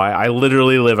 100% why. I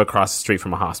literally live across the street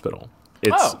from a hospital.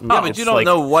 It's, Oh. Yeah, but you don't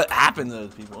know what happened to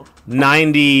those people.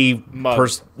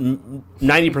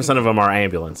 90% of them are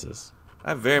ambulances.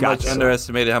 I very much Gotcha.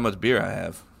 underestimated how much beer I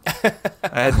have.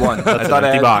 I had one. I That's thought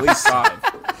an I empty had at box. least 5.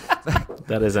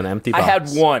 That is an empty I box.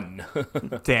 had one.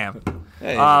 Damn.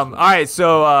 Hey, All right,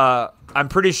 so I'm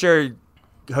pretty sure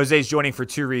Jose's joining for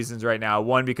two reasons right now.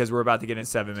 One, because we're about to get in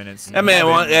 7 minutes. that man,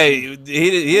 he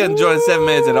didn't join 7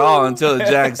 minutes at all until the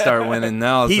Jags start winning.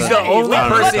 Now He's so the only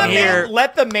person here.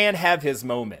 Let the man have his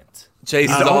moment. Chase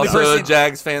is the only also a person-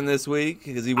 Jags fan this week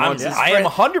because he wants his I am friend.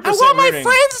 100%. rooting.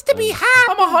 to be happy.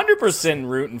 I'm 100%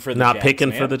 rooting for the Not Jags, picking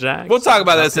man. for the Jags. We'll talk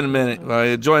about this in a minute. All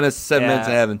right, join us 7 minutes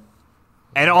in heaven.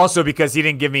 And also because he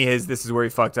didn't give me his, this is where he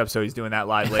fucked up, so he's doing that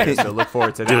live later. So look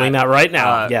forward to that. Doing that right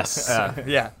now. Yes.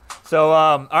 Yeah. So,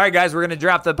 all right, guys, we're going to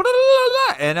drop the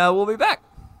and we'll be back.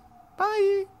 Bye.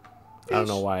 I don't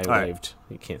know why I right. waved.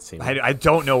 You can't see me. I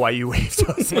don't know why you waved.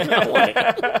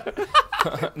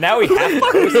 Now we have to.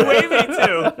 Who's you waving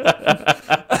to?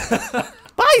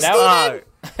 Bye, Now-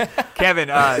 Kevin,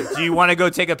 do you want to go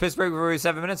take a piss break for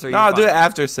 7 minutes? Or No, I'll do it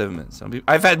after 7 minutes.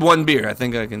 I've had one beer. I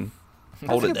think I can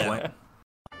hold it down.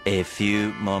 A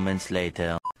few moments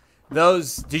later.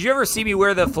 Did you ever see me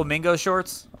wear the flamingo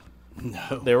shorts?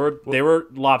 They were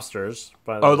lobsters.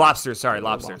 By the Oh, way. lobsters. Sorry,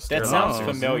 lobsters. That They're sounds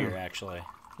lobsters. familiar, actually.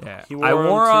 Yeah. He I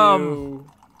wore them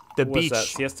the to, what's beach. that,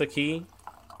 Siesta Key?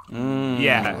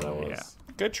 Yeah. That was. Yeah.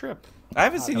 Good trip. I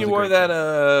haven't seen that you was a wear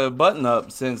great that button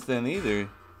up since then either.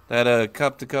 That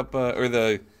cup to cup or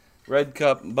the red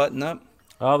cup button up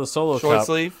Oh, the solo short cup.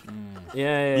 sleeve.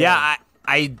 Yeah. Yeah,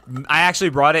 I actually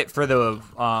brought it for the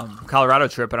Colorado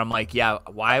trip, and I'm like, yeah,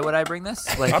 why would I bring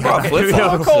this? Like, I brought flip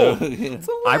flops. cold.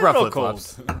 I brought little flip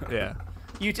flops. Yeah,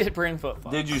 You did bring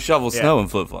flip-flops. Did you shovel snow in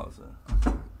flip flops?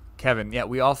 Kevin. Yeah,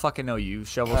 we all fucking know you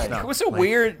shovel snow. It was a Like,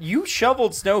 weird. You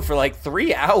shoveled snow for like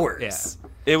 3 hours. Yeah.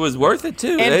 It was worth it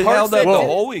too. And It parts held that up the didn't-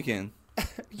 whole weekend.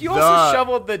 You also The-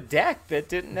 shoveled the deck that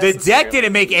didn't. The deck necessarily-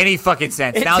 didn't make any fucking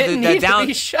sense. It Now didn't the need down to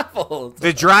be shoveled.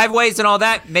 the driveways and all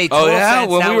that made total Oh yeah,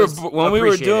 sense. when That we were was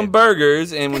doing appreciated.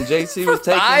 burgers and when JC was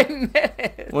taking 5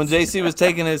 minutes. when JC was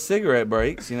taking his cigarette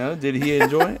breaks, did he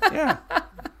enjoy it? Yeah.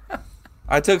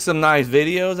 I took some nice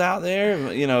videos out there,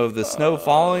 of the snow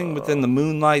falling within the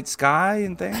moonlight sky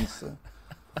and things.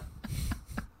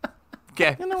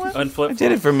 Okay. You know what? And flip I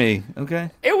did it for me, okay?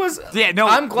 It was. Yeah, no,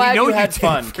 I'm glad we know you you had did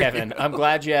fun, for Kevin. I'm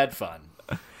glad you had fun.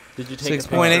 Did you take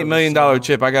 $6.8 million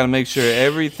chip. I got to make sure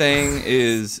everything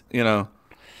is, in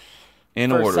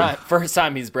order. First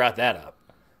time he's brought that up.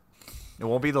 It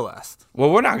won't be the last.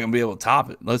 Well, we're not going to be able to top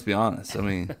it. Let's be honest. I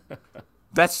mean,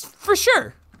 That's for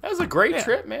sure. That was a great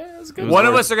trip, man. That was a good. One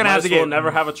of us are gonna have to get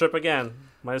never have a trip again.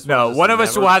 Might as well no. just One of us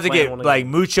never will have to plan get one like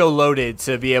again. mucho loaded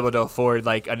to be able to afford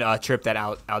like a trip that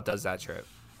outdoes that trip.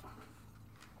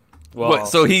 Well, what?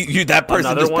 So that person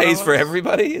another just one pays of for us?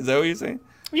 everybody? Is that what you're saying?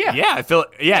 Yeah. Yeah, I feel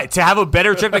to have a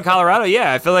better trip than Colorado.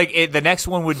 Yeah, I feel like the next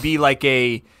one would be like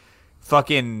a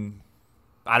fucking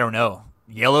I don't know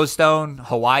Yellowstone,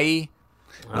 Hawaii.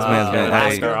 This man's been,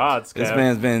 Alaska odds, this Kev.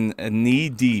 man's been knee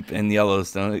deep in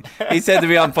Yellowstone. He said to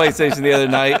me on PlayStation the other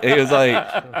night, he was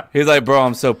like, bro,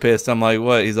 I'm so pissed. I'm like,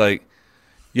 what? He's like,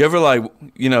 you ever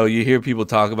you hear people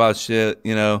talk about shit,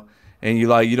 and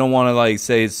you don't want to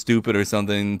say it's stupid or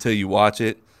something until you watch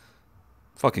it.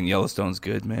 Fucking Yellowstone's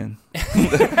good, man.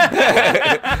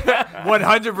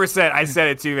 100%. I said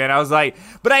it too, man. I was like,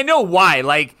 but I know why.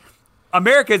 Like,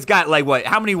 America's got what?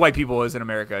 How many white people is in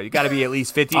America? You got to be at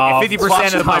least 50%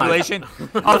 of the population.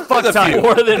 A fuck ton.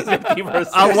 more than 50%.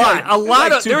 A lot.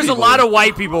 Like There's a lot of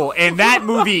white people, and that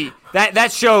movie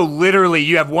That show, literally,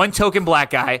 you have one token black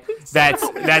guy that's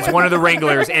one of the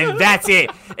Wranglers, and that's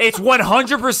it. It's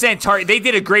 100% target. They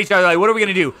did a great job. Like, what are we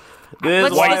going to do?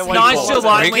 Let's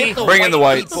nonchalantly bring in the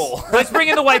whites. Let's bring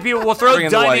in the white people. We'll throw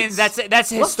Dunn in. That's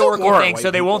a historical thing,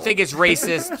 so they won't think it's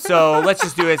racist. So let's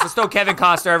just do it. Let's throw Kevin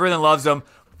Costner. Everyone loves him.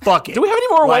 Fuck it. Do we have any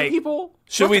more white people?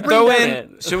 Should we throw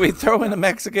in a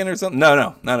Mexican or something?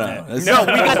 No. We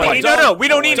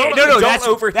don't need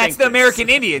it. That's the American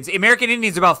Indians. American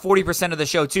Indians are about 40% of the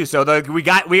show too. So we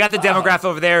got the demographic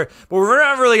over there, but we're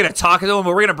not really gonna talk to them.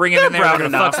 But we're gonna bring them in there. We're gonna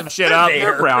fuck some shit up.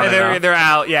 They're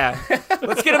out. Yeah.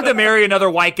 Let's get them to marry another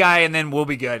white guy, and then we'll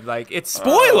be good. Like it's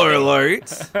spoiler alert.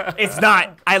 It's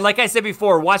not. Like I said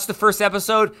before, watch the first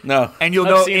episode. No, and you'll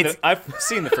know I've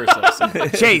seen the first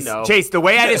episode. Chase. The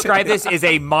way I describe this is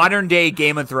a modern day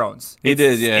Game of Thrones. He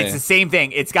did, yeah. It's the same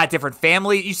thing. It's got different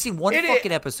family. You've seen one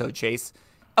fucking episode, Chase.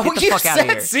 Get the fuck out of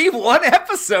here. See one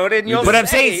episode and you'll. But I'm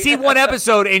saying, see one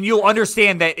episode and you'll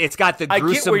understand that it's got the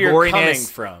gruesome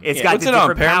goriness. It's got the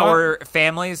different power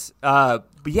families. But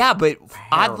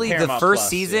oddly, the first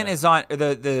season is on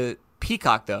the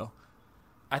Peacock though.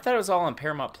 I thought it was all on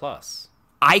Paramount Plus.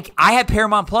 I have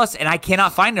Paramount Plus and I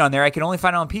cannot find it on there. I can only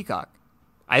find it on Peacock.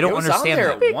 I don't understand that. It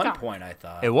was on there at one point, I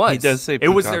thought. It was. He does say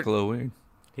Peacock a little weird.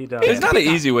 He does. It's not an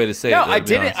easy way to say it. No, I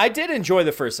didn't. I did enjoy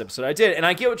the first episode. I did, and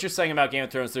I get what you're saying about Game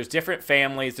of Thrones. There's different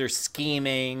families. There's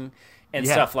scheming and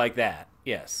stuff like that.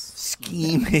 Yes,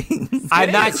 scheming.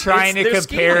 I'm not trying to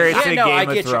compare it to Game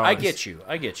of Thrones. I get you.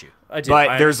 I do.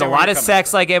 But there's a lot of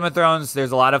sex like Game of Thrones.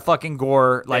 There's a lot of fucking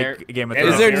gore like Game of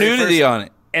Thrones. Is there nudity on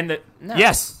it?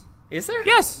 Yes. Is there?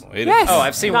 Yes. Yes. Oh,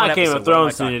 I've seen one episode. Game of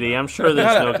Thrones nudity. I'm sure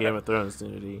there's no Game of Thrones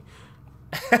nudity.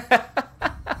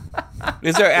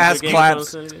 Is there ass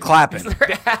clapping?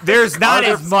 There's not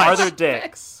as much. Are there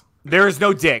dicks? There is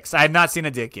no dicks. I have not seen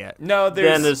a dick yet. No,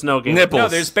 there's no game. Nipples. No,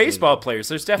 there's baseball players.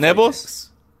 There's definitely nibbles.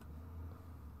 Dicks.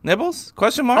 Nibbles?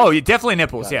 Question mark? Oh, definitely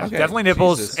nipples. Yeah, okay. Definitely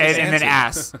nipples, Jesus. and then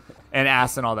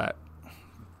ass, and all that.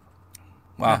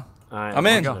 Wow. I'm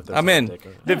in.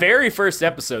 The very first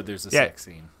episode, there's a sex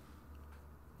scene.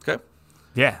 Okay.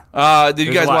 Yeah. Did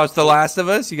you guys watch The Last of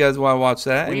Us? You guys want to watch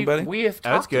that? Anybody? We have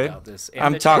talked about this.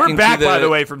 I'm talking. We're back, by the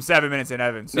way, from 7 minutes in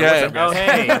Evan. So yeah. Oh,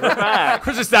 hey, we're back.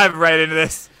 We're just diving right into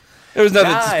this. There was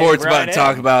nothing sports about to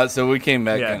talk about, so we came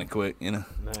back kind of quick.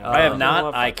 I have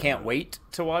not. I can't wait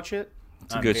to watch it.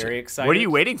 I'm very excited. What are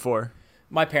you waiting for?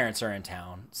 My parents are in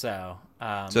town, so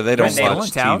they don't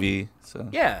watch TV. So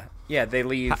yeah, they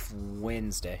leave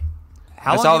Wednesday.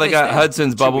 I saw they got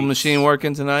Hudson's bubble machine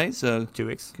working tonight, so 2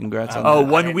 weeks. Congrats on that.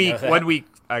 that. 1 week. 1 week.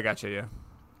 I got you. Yeah.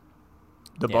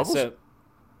 The bubbles. So,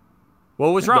 what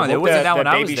was wrong? It wasn't that when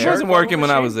I was there. It wasn't working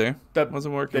when I was there.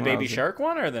 Wasn't working. The baby shark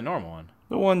one or the normal one?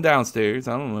 The one downstairs.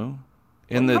 I don't know.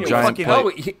 In the giant plate.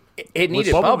 Oh, it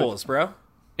needed bubbles, bro.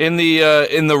 In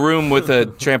the room with a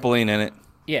trampoline in it.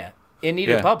 Yeah. It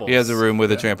needed bubbles. He has a room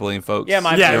with a trampoline, folks.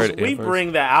 Yeah, we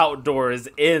bring the outdoors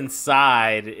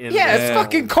inside. It's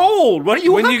fucking cold. What do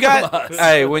you want from us?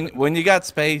 Hey, when you got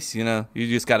space, you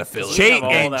just got to fill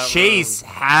it. Chase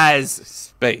has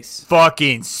space.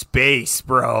 Fucking space,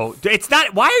 bro. It's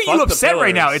not. Why are you upset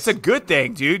right now? It's a good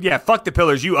thing, dude. Yeah, fuck the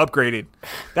pillars. You upgraded.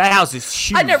 That house is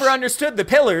huge. I never understood the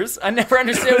pillars. I never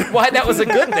understood why that was a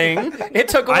good thing. It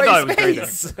took away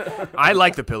space. I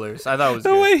like the pillars. I thought it was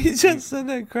the way he just said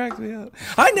that cracked me up.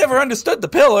 I never understood the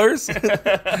pillars.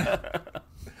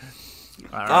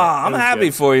 I'm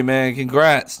happy for you, man.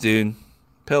 Congrats, dude.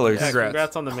 Pillars.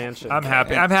 Congrats on the mansion. I'm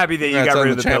happy. I'm happy that you got rid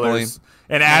of the pillars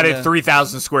and added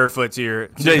 3,000 square foot to your.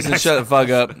 Jason, shut the fuck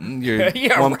up. You're right.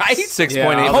 $6.8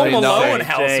 million. Home Alone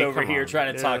house over here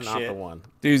trying to talk shit.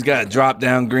 Dude's got a drop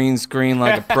down green screen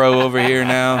like a pro over here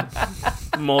now.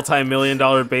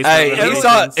 Multi-million-dollar basement.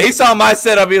 Hey, he saw my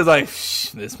setup. He was like,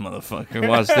 "This motherfucker,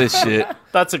 watch this shit."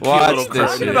 That's a cute little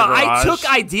curtain. I took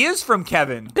ideas from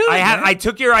Kevin. I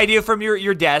took your idea from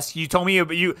your desk. You told me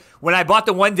when I bought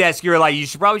the one desk, you were like, "You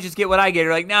should probably just get what I get."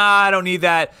 You're like, "Nah, I don't need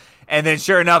that." And then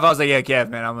sure enough, I was like, "Yeah, Kev,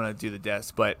 man, I'm gonna do the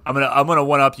desk, but I'm gonna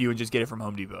one up you and just get it from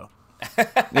Home Depot."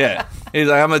 Yeah, he's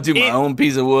like, I'm gonna do my own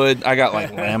piece of wood. I got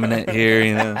like laminate here,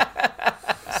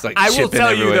 It's like I will tell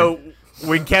everywhere. You though,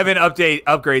 when Kevin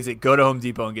upgrades it, go to Home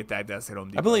Depot and get that desk at Home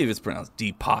Depot. I believe it's pronounced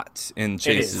Depot in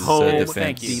Chase's defense.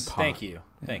 Thank you.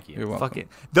 You're welcome. Fuck it.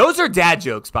 Those are dad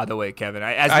jokes, by the way, Kevin.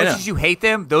 As much as you hate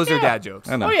them, those are dad jokes.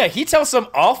 I know. Oh yeah, he tells some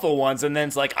awful ones and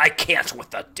then's like, I can't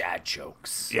with the dad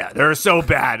jokes. Yeah, they're so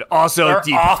bad. Also,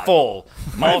 they're awful.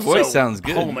 My voice sounds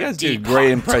good. You guys did a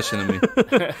great impression of me.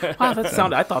 Wow, that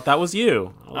sounded. I thought that was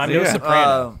you. I'm no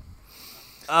soprano.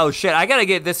 Oh shit! I gotta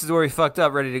get. This is where we fucked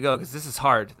up. Ready to go because this is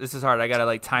hard. I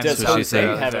gotta time. Does Jose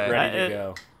have it ready to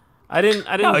go? I didn't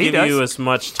give does. you as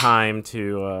much time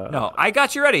to. No, I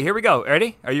got you ready. Here we go.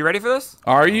 Ready? Are you ready for this?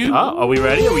 Are you? Are we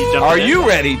ready? Are you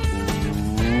ready?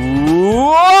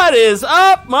 What is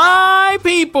up, my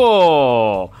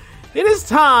people? It is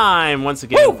time once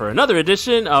again for another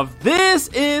edition of This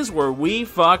Is Where We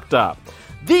Fucked Up,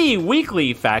 the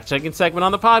weekly fact-checking segment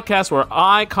on the podcast where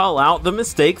I call out the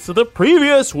mistakes of the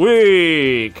previous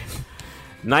week.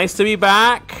 Nice to be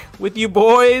back with you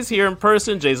boys here in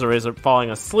person. Jay's always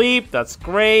falling asleep. That's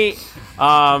great.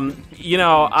 I'm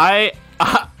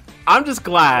just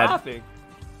glad.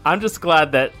 I'm just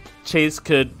glad that Chase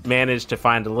could manage to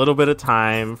find a little bit of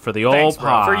time for the old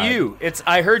pod. For you.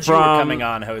 I heard you were coming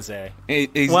on, Jose. He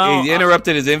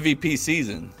interrupted his MVP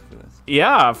season.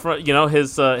 Yeah,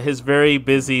 his very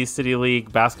busy City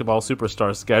League basketball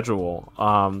superstar schedule.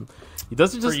 He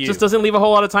just doesn't leave a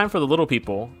whole lot of time for the little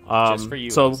people. Just for you.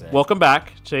 So welcome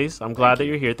back, Chase. I'm glad that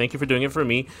you're here. Thank you for doing it for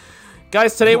me.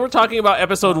 Guys, today we're talking about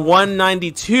episode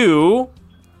 192.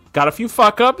 Got a few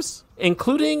fuck-ups,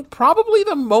 including probably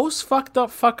the most fucked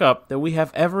up fuck-up that we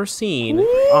have ever seen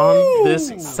on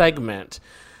this segment.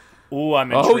 Ooh,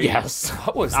 I'm intrigued. Oh, yes.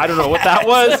 What was I don't know what that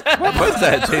was. What was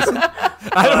that, Jason?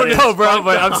 I don't know, bro,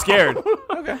 but I'm scared.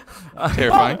 Okay.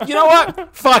 Terrifying. You know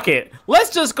what? Fuck it.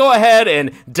 Let's just go ahead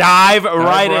and dive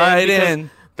right in.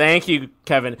 Thank you,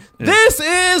 Kevin. Yeah. This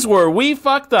is Where We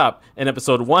Fucked Up in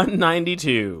episode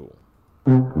 192.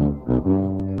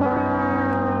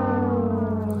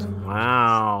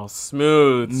 Wow.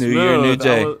 Smooth. New year, new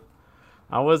Jay.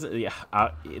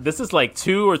 This is like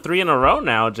 2 or 3 in a row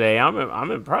now, Jay.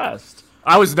 I'm impressed.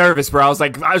 I was nervous, bro. I was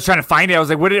trying to find it. I was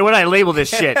like, what did I label this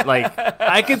shit? Like,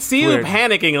 I could see you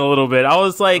panicking a little bit. I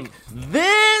was like,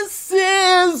 this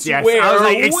is where I was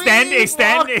like, extend.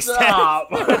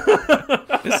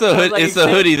 It's a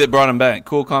hoodie that brought him back.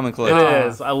 Cool, common collection. It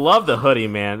is. I love the hoodie,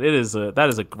 man. That is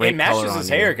a great. It matches his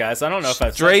hair, guys. I don't know if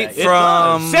that's straight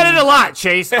from. Said it a lot,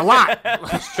 Chase. A lot.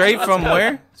 Straight from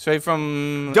where? Straight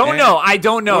from. Don't know. I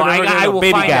don't know. I will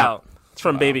Baby find Gap. out. It's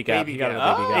from Baby Gap. Baby Gap.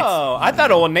 Oh, I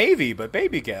thought Old Navy, but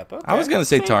Baby Gap. Okay. I was gonna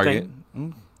say Target.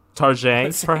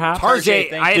 Tarjay, perhaps.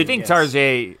 Tarjay. I think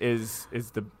Tarjay is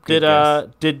the. Good guess.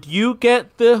 Did you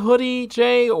get the hoodie,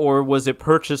 Jay, or was it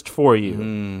purchased for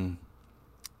you?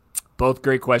 Both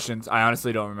great questions. I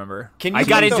honestly don't remember. I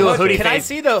got into a hoodie. Can I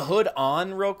see the hood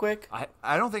on real quick?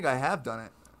 I don't think I have done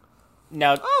it.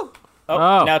 Now,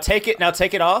 now take it. Now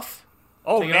take it off.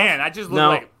 Oh man, I just look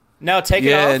like. Now take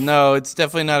it off. Yeah, no, it's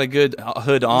definitely not a good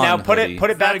hood on. Now put hoodie.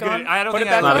 it back on. I don't think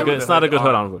it's not a good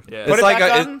hood on. Yeah. Put it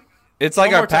back on. It's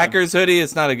like our Packers hoodie.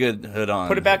 It's not a good hood on.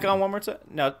 Put it back on one more time.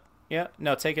 No, yeah,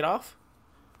 no, take it off.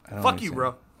 Fuck you,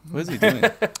 bro. What is he doing?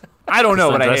 I don't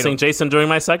know what I addressing Jason during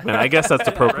my segment. I guess that's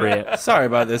appropriate. Sorry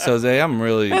about this, Jose. I'm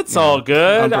really. It's all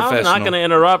good. I'm not going to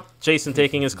interrupt Jason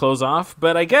taking his clothes off,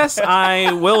 but I guess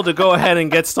I will to go ahead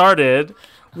and get started.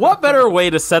 What better way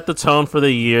to set the tone for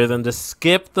the year than to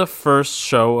skip the first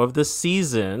show of the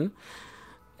season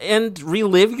and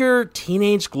relive your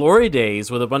teenage glory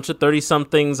days with a bunch of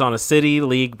 30-somethings on a City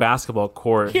League basketball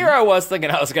court? Here I was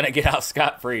thinking I was going to get out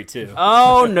scot-free, too.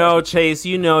 Oh, no, Chase.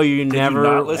 You know you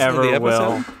never, ever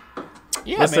will.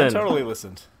 Yeah, man, totally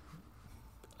listened.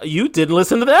 You didn't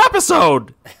listen to the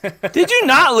episode. Did you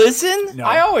not listen? No.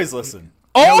 I always listen.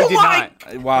 Oh, my!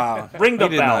 Wow. Ring the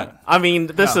bell. I mean,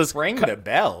 this is... Ring the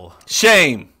bell.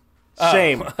 Shame.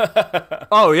 Shame.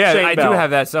 Oh, yeah, shame I bell. do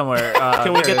have that somewhere.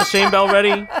 Can we get the shame bell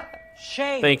ready?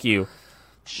 Shame. Thank you.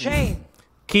 Shame.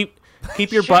 Keep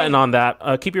your button on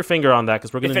that. Keep your finger on that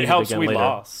because we're going to need it again later. If it helps, we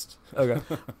lost. Okay.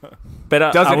 But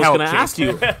I was going to ask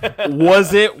you,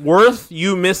 was it worth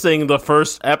you missing the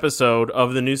first episode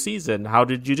of the new season? How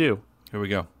did you do? Here we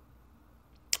go.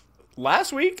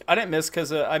 Last week, I didn't miss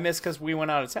because we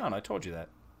went out of town. I told you that.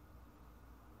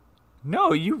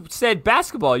 No, you said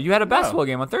basketball. You had a basketball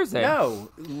game on Thursday.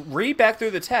 No, read back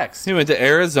through the text. He went to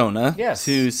Arizona Yes.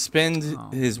 to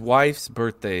spend his wife's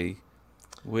birthday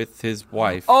with his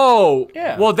wife. Oh,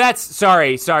 yeah. Well, that's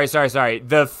sorry.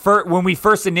 When we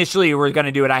first initially were going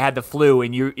to do it, I had the flu,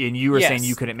 and you were saying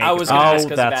you couldn't make it.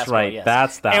 That's right. Yes.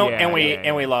 That's that.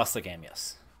 And we lost the game.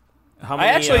 Yes. How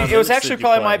many, it was actually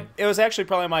probably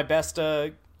my best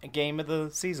game of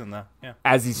the season, though. Yeah.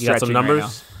 As he's you got some numbers.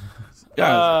 Right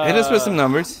Yeah, hit us with some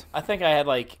numbers. I think I had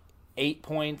like 8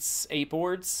 points, 8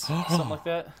 boards, something like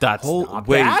that. That's not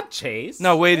bad, Chase.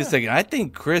 No, wait a second. I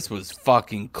think Chris was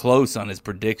fucking close on his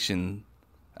prediction.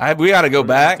 We got to go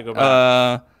back. We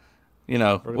got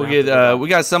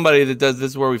somebody that does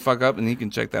This Is Where We Fuck Up, and he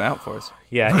can check that out for us.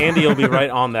 Yeah, Andy will be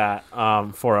right on that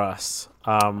for us.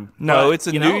 It's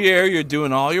a new year. You're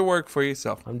doing all your work for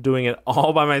yourself. I'm doing it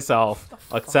all by myself,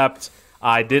 except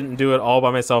I didn't do it all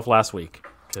by myself last week.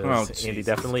 because Andy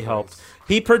definitely helped.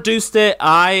 He produced it.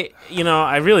 I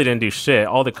really didn't do shit.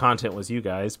 All the content was you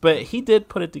guys, but he did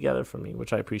put it together for me,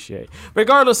 which I appreciate.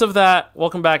 Regardless of that,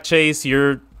 welcome back, Chase.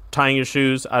 You're tying your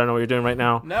shoes. I don't know what you're doing right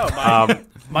now. No,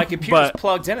 my computer's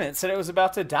plugged in and it said it was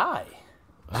about to die.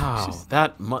 Oh,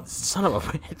 that son of a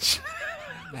bitch.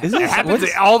 It happens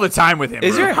all the time with him.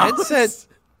 Is bro. your headset?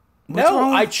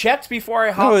 No, I checked before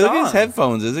I hopped No, look on. at his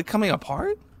headphones. Is it coming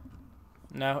apart?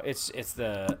 No, it's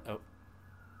the.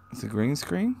 It's a green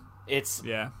screen. It's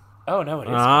Yeah. Oh no, it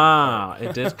is. Ah,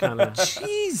 it did kind of.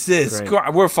 Jesus Great.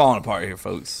 Christ. We're falling apart here,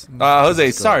 folks.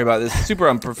 Jose, sorry about this. Super No,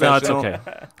 unprofessional. it's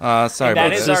okay. Sorry That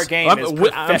about is this. our game.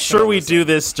 I'm sure we do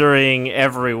this during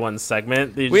everyone's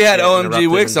segment. They We just had get OMG interrupted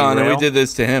Wicks on, and we derail. did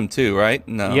this to him too, right?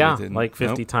 No, Yeah, we didn't. like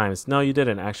 50 Nope. times. No, you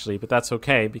didn't actually, but that's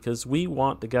okay because we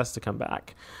want the guests to come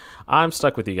back. I'm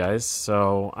stuck with you guys,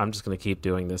 so I'm just going to keep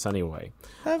doing this anyway.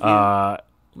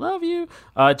 Love you.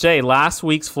 Jay, last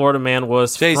week's Florida Man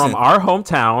was Jason. from our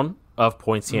hometown of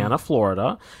Poinciana,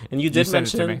 Florida. And you did sent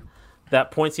it to mention me.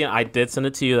 that Poinciana, I did send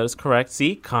it to you. That is correct.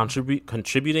 See,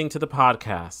 contributing to the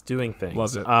podcast, doing things.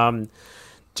 Loves it.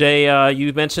 Jay,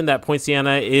 you mentioned that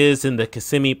Poinciana is in the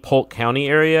Kissimmee, Polk County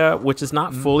area, which is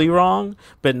not fully wrong,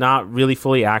 but not really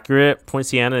fully accurate.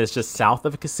 Poinciana is just south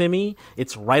of Kissimmee.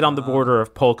 It's right on the border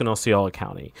of Polk and Osceola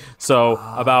County. So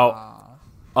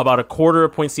about a quarter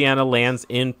of Poinciana lands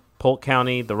in Polk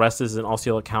County. The rest is in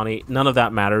Osceola County. None of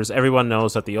that matters. Everyone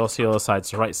knows that the Osceola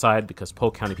side's the right side because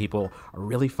Polk County people are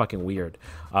really fucking weird.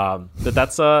 But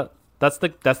that's the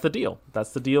deal. That's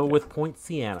the deal with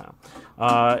Poinciana.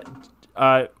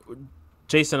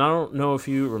 Jason, I don't know if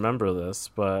you remember this,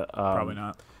 but Probably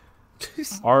not.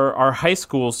 our high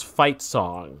school's fight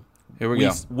song. Here we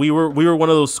go. We were one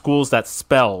of those schools that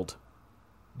spelled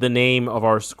the name of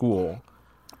our school,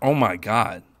 Oh my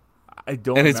God. I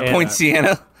don't. And it's remember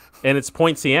Poinciana. and it's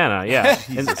Poinciana. Yeah,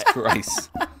 Jesus Christ.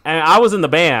 and I was in the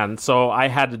band, so I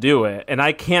had to do it, and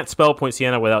I can't spell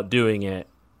Poinciana without doing it,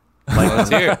 Let's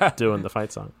hear it. doing the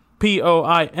fight song.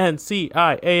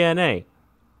 Poinciana.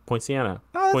 Poinciana.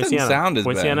 Oh, that doesn't Poinciana. sound as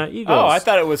Poinciana bad. Eagles. Oh, I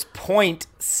thought it was Point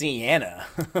Sienna.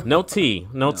 No T.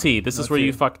 No T. This is where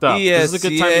you fucked up. This is a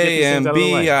good time to get these things out of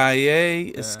the way.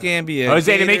 ESCAMBIA, Escambia.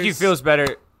 Jose, to make you feel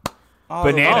better.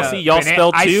 Banana. Oh, see, y'all Banana-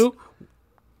 spelled I- too?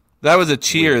 That was a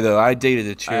cheer, though. I dated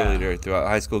a cheerleader throughout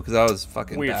high school because I was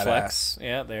fucking Weird badass. flex.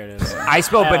 Yeah, there it is. I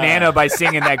spelled banana by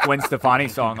singing that Gwen Stefani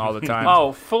song all the time.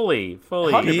 Oh, fully.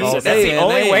 100%. That's Hey, the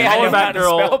only way I know how Hollerback to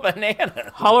girl. spell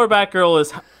banana. Hollerback Girl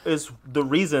is the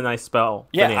reason I spell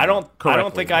Yeah, banana I don't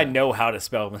correctly. think I know how to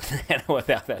spell banana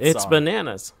without that It's song.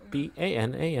 bananas.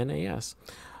 Bananas.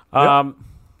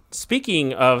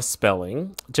 Speaking of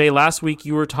spelling, Jay, last week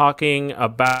you were talking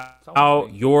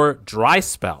about your dry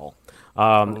spell.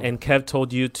 And Kev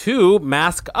told you to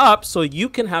mask up so you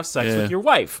can have sex with your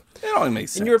wife. It only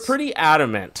makes sense. And you were pretty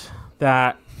adamant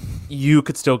that you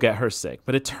could still get her sick.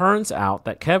 But it turns out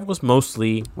that Kev was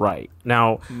mostly right.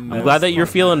 Now, I'm glad that you're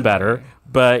feeling better,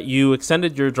 but you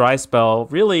extended your dry spell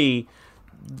really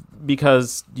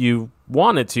because you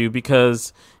wanted to,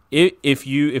 because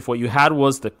if what you had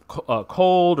was the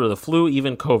cold or the flu,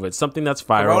 even COVID, something that's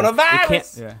viral,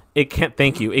 Coronavirus! it can't.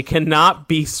 Thank you. It cannot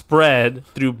be spread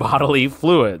through bodily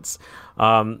fluids.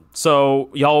 So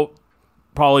y'all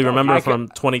probably remember from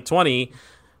 2020,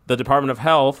 the Department of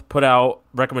Health put out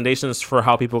recommendations for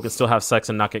how people can still have sex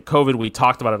and not get COVID. We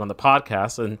talked about it on the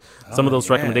podcast, and some of those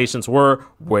recommendations were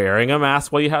wearing a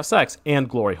mask while you have sex and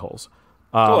glory holes.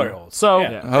 Glory holes. So Yeah.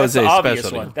 That's Jose the obvious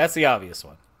specialty. one. That's the obvious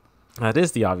one. that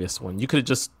is the obvious one. You could have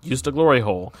just used a glory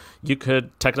hole. You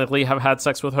could technically have had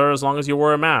sex with her as long as you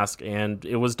wore a mask, and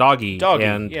it was doggy,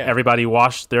 and yeah. everybody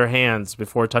washed their hands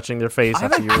before touching their face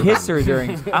I'm after you a were kisser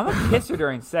during. I'm a kisser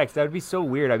during sex. That would be so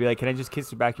weird. I'd be like, "Can I just kiss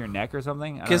the back of your neck or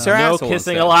something?" I don't Kiss know. her No asshole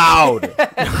kissing instead. allowed.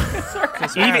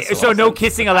 Even, so no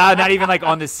kissing allowed, not even like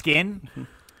on the skin.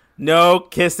 No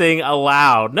kissing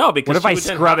allowed. No, because What if she I would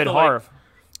then scrub have it to, like, hard?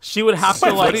 She would have to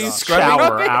What like are you scrubbing?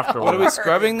 shower afterwards. What are we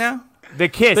scrubbing now? The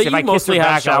kiss. But if you I kiss her mostly have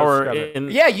back, I would shower scrub it.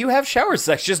 in. Yeah, you have shower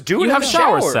sex. Just do it You in have the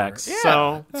shower shower sex, Yeah,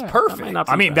 so it's that perfect. might not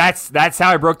be I mean, bad. that's how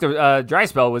I broke the dry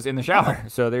spell, was in the shower.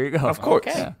 So there you go. Of course.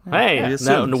 Okay. Hey, We no,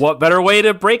 assumed. what better way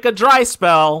to break a dry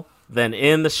spell than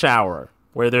in the shower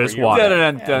where there's water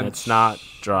Dun-dun-dun-dun. and it's not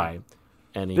dry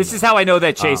anymore. This is how I know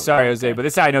that Chase. Sorry, Jose, but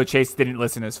this is how I know Chase didn't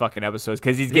listen to his fucking episodes,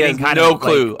 because he's He has getting kind no of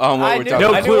clue on what we're talking No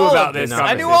about. clue about of this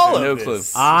I knew all of No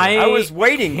this. clue. I was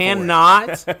waiting for it.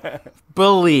 cannot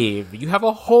believe you have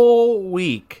a whole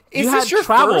week. Is you this had your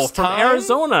travel first from time?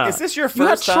 Arizona. Is this your You had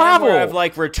first time travel. where I've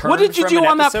like returned What did you from do an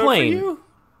on that episode for plane? you?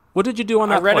 What did you do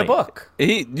on I that read plane? a book.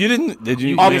 You didn't? Did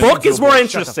you? A you book is more Shut the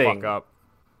interesting. fuck up.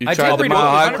 You I tried did the read a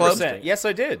Mile book. High Club? 100%. Yes,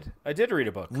 I did. I did read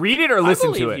a book. Read it or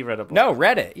listen to believe it? he read a book. No,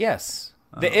 read it. Yes,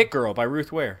 The It Girl by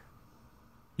Ruth Ware.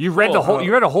 You read the whole.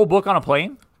 You read a whole book on a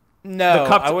plane? No,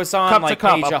 Cup to- I was on Cup to like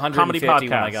Cup, page a 150 comedy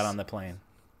when I podcast. got on the plane.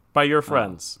 By your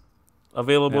friends.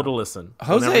 Available to listen.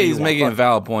 whenever Jose you is want. making a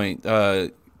valid point.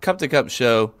 Cup to Cup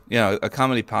show, a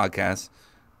comedy podcast.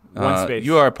 One space.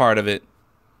 You are a part of it.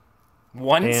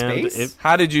 One And space. it-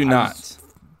 How did you not?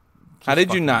 How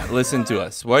did you not listen to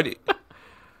us? Why do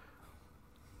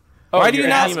Oh, why do you you're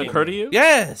not- Didn't even occur to you?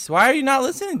 Yes. Why are you not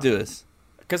listening to us?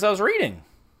 Because I was reading.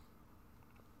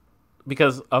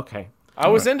 Because, okay. I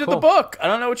was into the book. I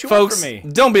don't know what you want Folks, from me.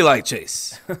 don't be like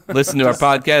Chase. Listen to our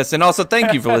podcast, and also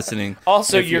thank you for listening.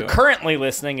 Also, If you're you- currently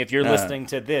listening if you're listening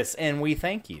to this, and we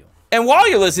thank you. And while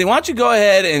you're listening, why don't you go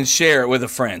ahead and share it with a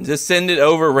friend? Just send it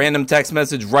over, random text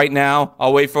message right now.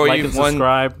 I'll wait for Like you. and 1,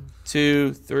 subscribe,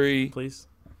 2, 3. please.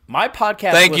 My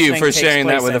podcast. Thank you listening for takes sharing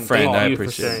that place with a in friend. cars. I Thank you for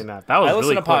appreciate it. sharing that. That was I listen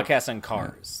really to quick. podcasts in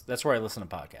cars. That's where I listen to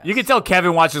podcasts. You can tell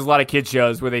Kevin watches a lot of kid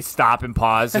shows where they stop and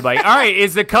pause. They're like, all right,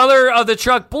 is the color of the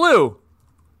truck blue?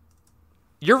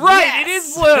 You're right. It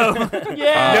is blue.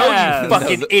 Yeah. No, you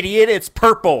fucking idiot. It's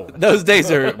purple. Those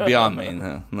days are beyond me.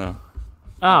 No.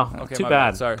 Oh, Okay, too my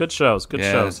bad. bad. Sorry. Good shows. Good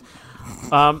Yeah. shows.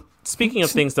 Speaking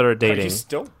of things that are Are dating, you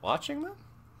still watching them?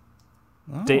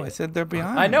 I said they're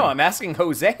behind. I know. I'm asking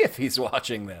Jose if he's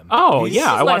watching them. oh He's yeah,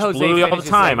 just I let watch Jose Bluey all finish the his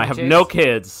time. I segment, have no Chase.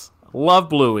 kids. Love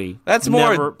Bluey. That's more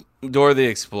Never- Dora the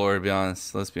Explorer, to be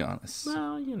honest. Let's be honest.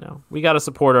 Well, we got to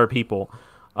support our people.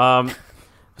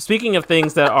 Speaking of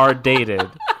things that are dated,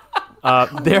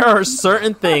 there are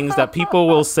certain things that people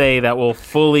will say that will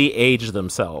fully age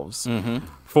themselves.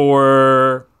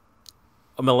 For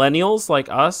millennials like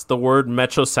us, the word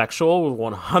metrosexual will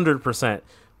 100%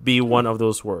 be one of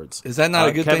those words. Is that not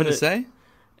a good Kevin, thing to say?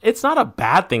 It's not a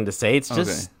bad thing to say. It's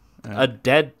just a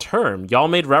dead term. Y'all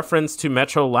made reference to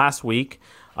Metro last week,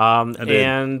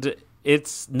 and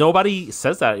it's nobody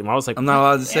says that anymore. I was like, I'm not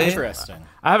allowed to say it? Interesting.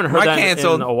 I haven't heard Am I that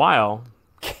canceled? in a while.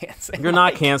 Can't say You're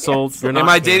not canceled. You're not Am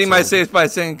I dating canceled. myself by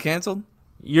saying canceled?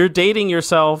 You're dating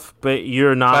yourself, but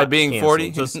you're not By being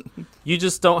canceled. 40? You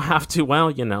just don't have to. Well,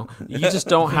 you just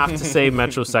don't have to say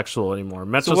metrosexual anymore.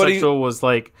 Metrosexual what do you- was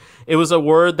like it was a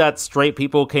word that straight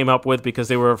people came up with because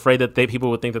they were afraid that people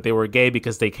would think that they were gay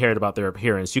because they cared about their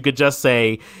appearance. You could just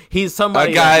say he's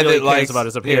somebody A guy that really that cares likes about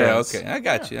his appearance. Yeah, okay. I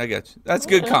got you. That's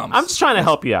good comms. I'm just trying to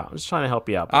help you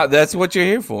out. That's what you're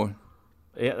here for.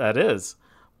 Yeah, that is,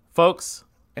 folks.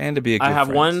 And to be a good I have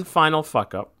friend. one final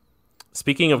fuck up.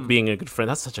 Speaking of being a good friend,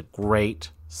 that's such a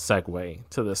great segue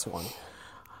to this one.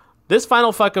 This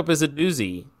final fuck up is a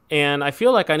doozy, and I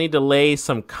feel like I need to lay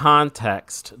some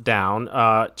context down.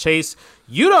 Chase,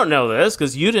 you don't know this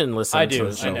because you didn't listen I to do.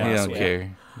 the show. I know. You last don't week.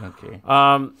 care. Okay.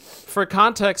 For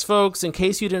context, folks, in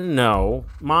case you didn't know,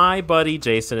 my buddy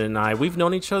Jason and I, we've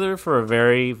known each other for a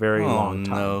very, very long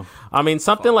time. no. I mean,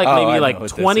 something like Oh, I maybe know like what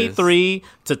this 23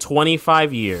 to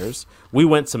 25 years. We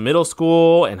went to middle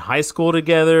school and high school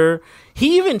together.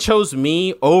 He even chose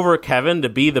me over Kevin to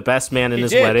be the best man in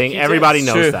his did. wedding. He did. Everybody It's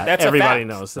knows true. that. That's a Everybody fact.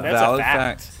 knows that. That's Valid a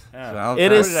fact. Valid It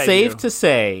fact. is did I safe do? to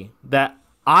say that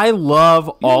I love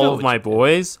all know of what my you did.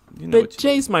 boys, know but what you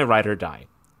Jay's my ride or die.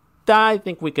 That I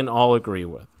think we can all agree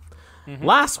with.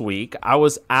 Last week, I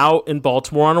was out in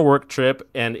Baltimore on a work trip,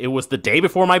 and it was the day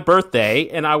before my birthday,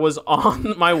 and I was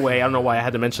on my way. I don't know why I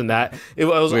had to mention that. I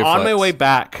was Weird on my flex. way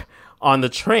back on the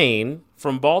train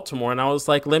from Baltimore, and I was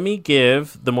like, let me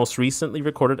give the most recently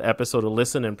recorded episode a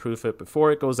listen and proof it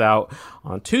before it goes out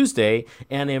on Tuesday.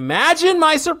 And imagine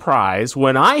my surprise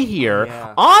when I hear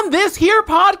on this here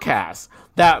podcast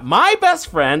that my best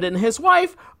friend and his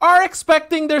wife are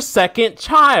expecting their second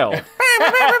child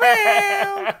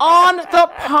on the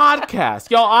podcast.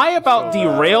 Y'all, I about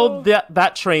derailed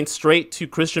that train straight to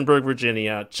Christiansburg,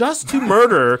 Virginia, just to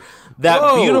murder that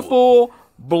Whoa. beautiful,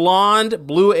 blonde,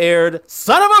 blue-haired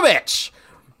son of a bitch.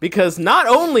 Because not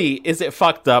only is it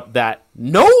fucked up that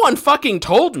no one fucking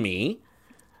told me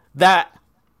that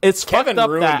it's Kevin fucked up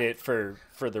ruined that it for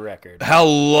the record.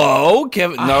 Hello,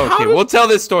 Kevin. No, how okay. did- We'll tell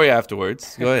this story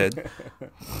afterwards. Go ahead.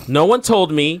 no one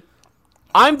told me.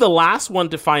 I'm the last one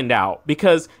to find out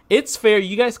because it's fair.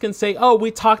 You guys can say, oh,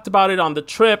 we talked about it on the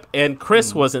trip and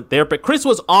Chris wasn't there, but Chris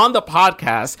was on the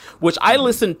podcast, which I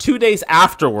listened 2 days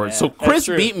afterwards. So Chris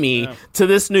true. beat me to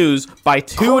this news by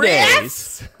 2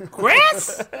 days.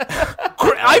 Chris?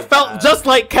 I felt just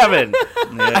like Kevin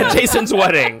at Jason's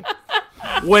wedding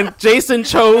when Jason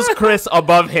chose Chris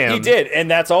above him. He did, and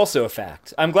that's also a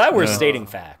fact. I'm glad we're stating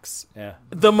facts. Yeah.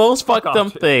 The most fucked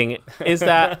up thing is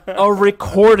that a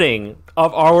recording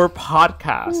of our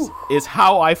podcast is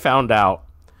how I found out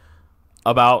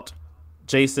about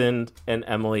Jason and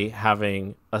Emily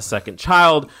having a second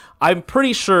child. I'm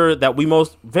pretty sure that we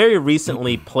very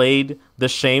recently played the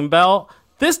shame bell.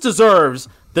 This deserves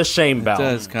the shame bell. It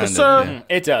does kind of. Yeah.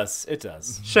 It does. It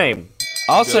does. Shame.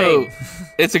 Also,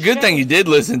 it's a good thing you did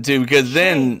listen to, because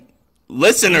then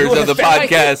listeners of the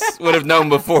podcast would have known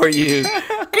before you.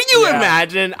 Can you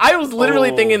imagine? I was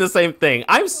literally thinking the same thing.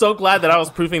 I'm so glad that I was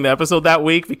proofing the episode that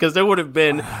week, because there would have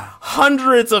been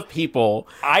hundreds of people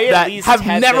that have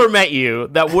never met you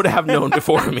that would have known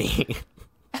before me.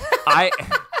 I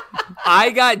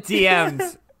got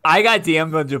DMs. I got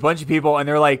DM'd with a bunch of people, and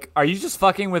they're like, "Are you just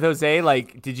fucking with Jose?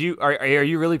 Like, are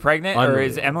you really pregnant, or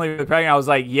is Emily really pregnant?" I was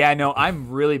like, "Yeah, no, I'm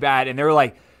really bad." And they were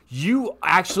like, "You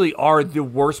actually are the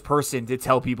worst person to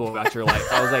tell people about your life."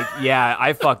 I was like, "Yeah,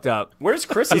 I fucked up." Where's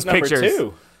Chris's number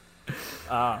 2?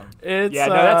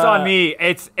 That's on me.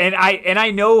 And I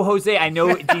know, Jose, I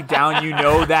know deep down you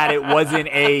know that it wasn't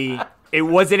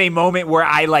a moment where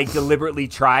I like deliberately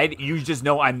tried. You just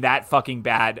know I'm that fucking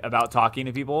bad about talking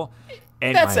to people.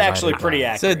 And that's actually pretty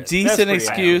accurate. It's a decent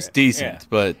excuse,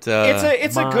 but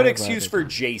it's a good excuse for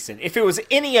Jason. If it was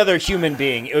any other human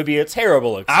being, it would be a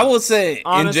terrible excuse. I will say,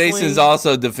 honestly, in Jason's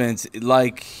also defense,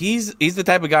 like he's the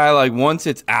type of guy, like once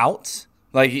it's out,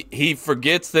 like he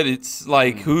forgets that it's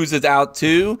like who's it out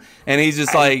to, and he's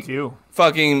just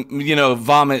fucking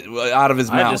vomit out of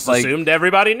his mouth. I just assumed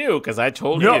everybody knew because I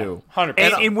told you.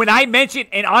 100%. And when I mentioned,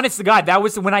 and honest to God, that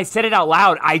was when I said it out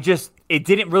loud. It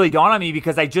didn't really dawn on me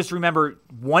because I just remember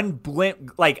one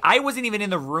blimp. Like, I wasn't even in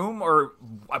the room or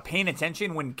paying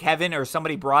attention when Kevin or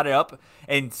somebody brought it up,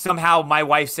 and somehow my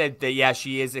wife said that, yeah,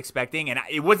 she is expecting, and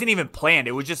it wasn't even planned.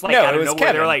 It was just like, no, it was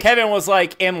Kevin. Kevin was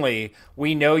like, "Emily,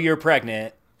 we know you're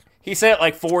pregnant." He said it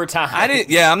like 4 times.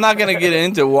 I'm not gonna get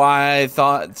into why I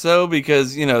thought so,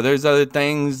 because there's other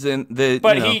things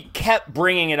But he kept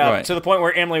bringing it up to the point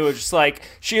where Emily was just like,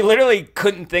 she literally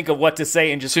couldn't think of what to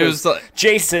say, and just was like,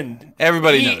 "Jason,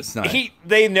 everybody knows.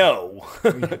 They know."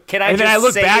 Can I? And just then I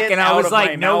looked say back it and I out was of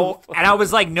like, my "No," mouth? and I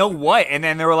was like, "No, what?" And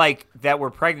then they were like, "That we're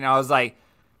pregnant." I was like,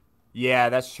 "Yeah,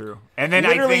 that's true." And then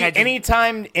literally, I think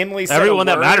anytime Emily said everyone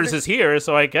a that word, matters is here,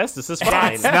 so I guess this is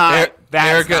fine.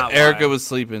 Erica was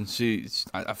sleeping.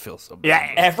 I feel so bad.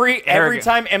 Yeah, every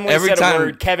time Emily said a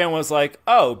word, Kevin was like,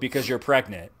 "Oh, because you're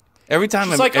pregnant." Every time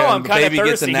she's like, "Oh, I'm kind of baby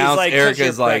gets thirsty," announced, like,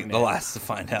 Erica's like pregnant. the last to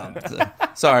find out. So,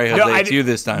 sorry, Jose, it's you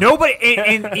this time. Nobody,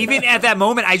 and even at that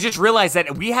moment, I just realized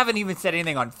that we haven't even said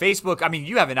anything on Facebook. I mean,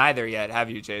 you haven't either yet, have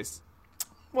you, Chase?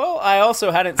 Well, I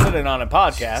also hadn't said it on a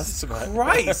podcast.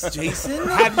 Christ, Jason.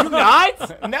 Have you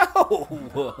not? No.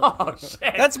 Oh,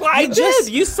 shit. That's why I did.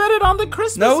 You said it on the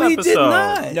Christmas episode. No, he did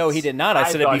not. No, he did not.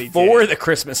 I said thought it he before did. the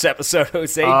Christmas episode,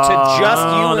 Jose, to just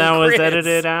you and that was Chris.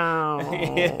 edited out.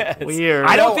 Yes. Weird.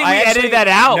 I don't think we edited that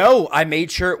out. No, I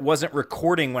made sure it wasn't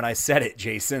recording when I said it,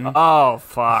 Jason. Oh,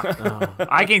 fuck.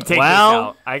 I can take this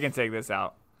out. I can take this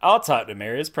out. I'll talk to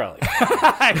Mary. It's probably.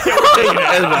 Well,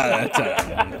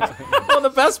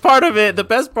 the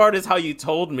best part is how you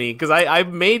told me, because I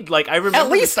remember.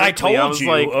 At least I distinctly. told was you,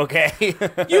 like, okay?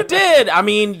 You did. I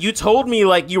mean, you told me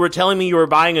like you were telling me you were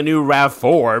buying a new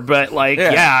RAV4, but like,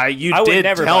 you I would did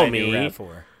never tell buy a me. new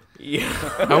RAV4.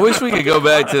 Yeah. I wish we could go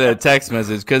back to that text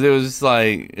message, because it was just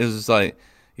like,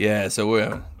 yeah, so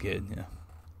we're good. Yeah.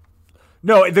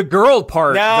 No, the girl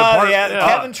part.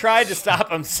 Kevin tried to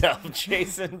stop himself.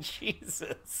 Jason,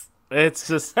 Jesus. It's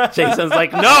just Jason's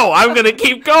like, no, I'm gonna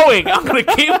keep going. I'm gonna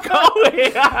keep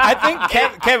going. I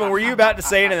think Kevin, were you about to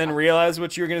say it and then realized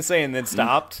what you were gonna say and then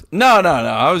stopped? No.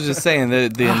 I was just saying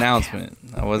the announcement.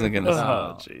 I wasn't gonna.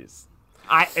 Oh, jeez.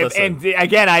 And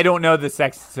again, I don't know the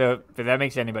sex, so if that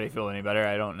makes anybody feel any better,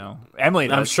 I don't know. Emily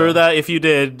does. I'm sure that if you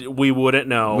did, we wouldn't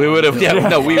know. We would have.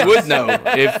 We would know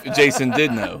if Jason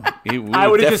did know. I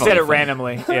would have just said it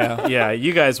randomly. Yeah, yeah.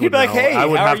 You guys would be like, know. "Hey, I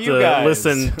would how have are to you guys?"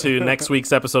 listen to next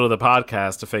week's episode of the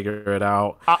podcast to figure it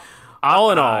out.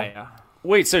 All in all,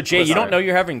 wait. So Jay, you don't know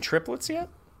you're having triplets yet?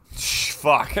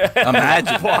 Fuck.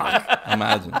 Imagine.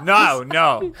 No.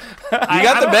 You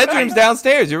got the bedrooms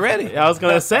downstairs. You're ready. I was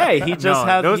gonna say he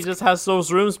just has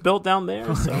those rooms built down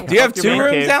there. So. Do you have 2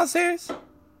 rooms downstairs,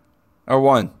 or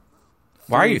 1?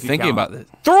 Why are you thinking about this?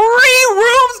 3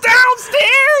 rooms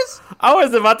downstairs. I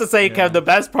was about to say, Kev, the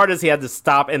best part is he had to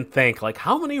stop and think, like,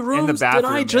 how many rooms did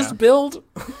I just build?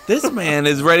 This man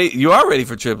is ready. You are ready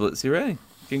for triplets. You ready?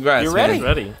 Congrats. You're ready. Man.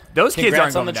 Ready. Those kids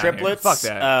aren't on going the down triplets. Here. Fuck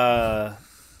that.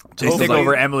 Jason's Take like,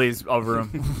 over Emily's room.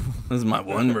 This is my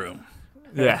 1 room.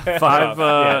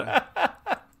 Yeah.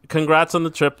 Congrats on the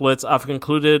triplets. I've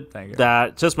concluded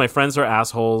that just my friends are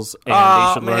assholes and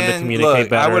they should learn to communicate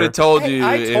better. I would have told you.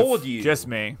 I told you. Just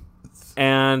me.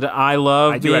 And I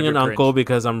love being an uncle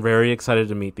because I'm very excited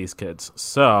to meet these kids.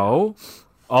 So,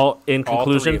 in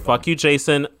conclusion, fuck you,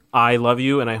 Jason. I love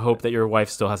you, and I hope that your wife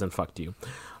still hasn't fucked you.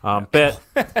 But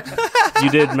you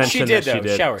did mention that she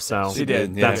did. Shower sex. So She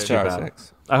did. That's shower too bad.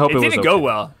 sex. I hope it was didn't okay. go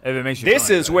well. If it makes you This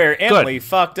feel is where Emily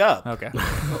fucked up. Okay.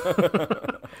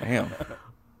 Damn.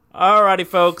 Alrighty,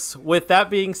 folks. With that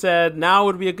being said, now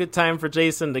would be a good time for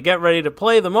Jason to get ready to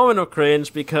play the moment of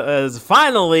cringe because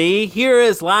finally, here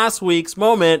is last week's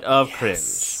moment of cringe.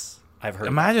 I've heard.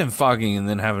 Imagine fucking and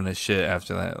then having a shit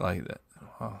after that like that.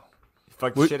 Oh.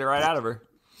 Fuck the shit right out of her.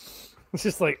 It's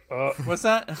just like, What's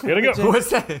that? here we go. What's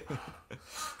that?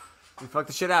 We fucked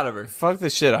the shit out of her. Fuck the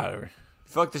shit out of her.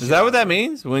 Fuck the shit. Is that what that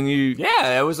means? When you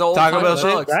Yeah, it was old Taco Bell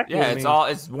shit? Exactly Yeah, what it it's means. all.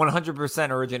 It's 100%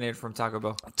 originated from Taco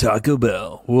Bell. Taco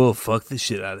Bell will fuck the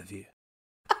shit out of you.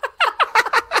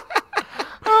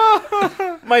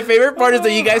 My favorite part is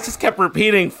that you guys just kept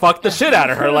repeating "fuck the shit out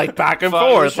of her" like back and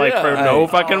forth, like for no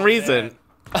fucking reason.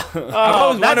 I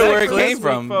always wonder where it came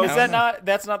from. Is that not?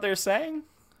 That's not their saying.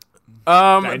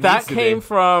 That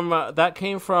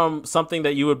came from something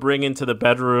that you would bring into the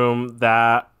bedroom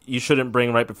that you shouldn't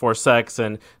bring right before sex.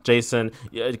 And Jason,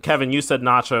 Kevin, you said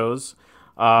nachos,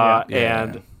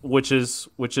 and which is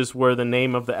where the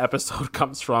name of the episode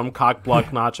comes from, Cock Block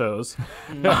Nachos.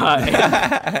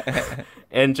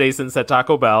 And Jason said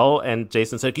Taco Bell, and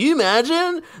Jason said, "Can you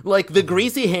imagine like the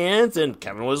greasy hands?" And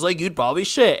Kevin was like, "You'd probably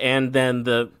shit." And then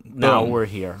now we're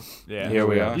here. Yeah, Here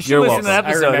we are. You should You're listen to the welcome.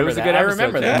 episode. I remember It was a that. good I episode.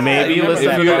 remember that. Maybe I listen to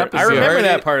remember that that. episode. I remember heard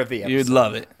that it, part of the episode. You'd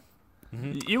love it.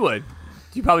 You would.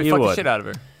 You probably You fuck the would. shit out of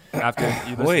her after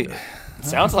you listened Wait. to it.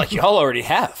 Sounds like y'all already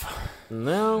have.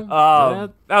 No,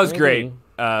 That was maybe. great.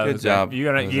 Good job, You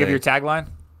gonna Jose. give your tagline?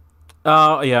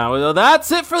 Yeah, well, that's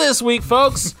it for this week,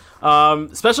 folks.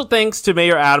 Special thanks to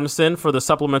Mayor Adamson for the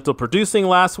supplemental producing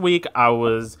last week. I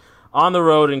was on the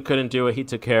road and couldn't do it. He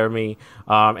took care of me,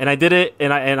 and I did it.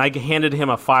 And I handed him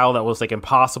a file that was like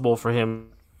impossible for him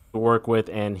to work with,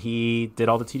 and he did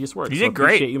all the tedious work. You So did great.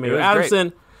 appreciate you, It Mayor was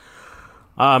Adamson.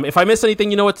 If I missed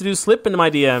anything, you know what to do. Slip into my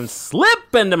DMs.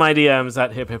 Slip into my DMs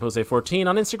at HipHipJose14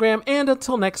 on Instagram. And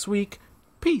until next week,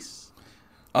 peace.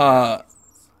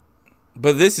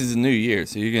 But this is a new year,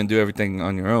 so you're gonna do everything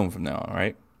on your own from now on,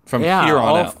 right? From here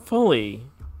on out. Fully.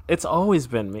 It's always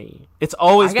been me. It's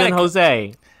always been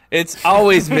Jose. It's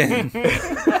always been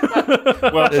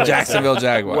Well, the Jacksonville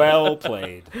Jaguars. well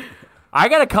played. I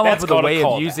gotta come up That's with a called a way of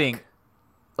callback. using.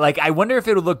 Like, I wonder if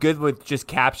it would look good with just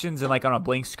captions and like on a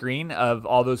blank screen of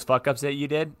all those fuck ups that you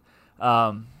did,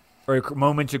 or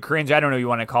moments of cringe. I don't know what you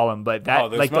want to call them, but that Oh,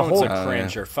 those like the moments whole of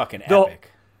cringe are fucking the-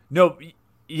 epic. no.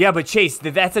 Yeah, but Chase,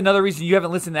 that's another reason you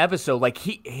haven't listened to the episode. Like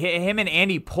him and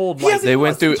Andy pulled like They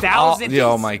went through all,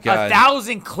 oh my god,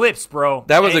 1,000 clips, bro.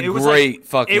 that was And a it was great like,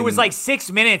 fucking. It was like 6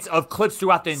 minutes of clips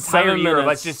throughout the entire 7 year of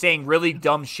minutes. us just saying really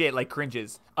dumb shit like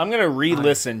cringes. I'm gonna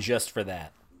re-listen just for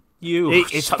that.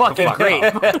 It's fucking great.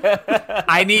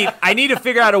 I need to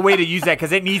figure out a way to use that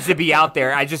because it needs to be out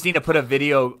there. I just need to put a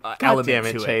video God element damn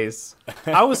it, to Chase.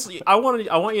 I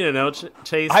want you to know,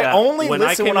 Chase. I that only when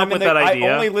listen I came when up I'm in with the. that I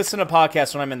idea. only listen to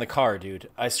podcasts when I'm in the car, dude.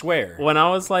 I swear. When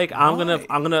I was like, I'm gonna just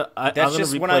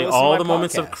when I replay listen all to the my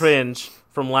moments of podcasts. cringe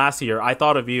from last year. I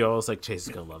thought of you. I was like, Chase is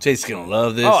gonna love it. Chase is gonna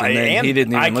love this, Oh, and then and he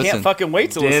didn't even I listen. can't fucking wait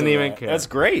to Didn't listen. even to that. care. That's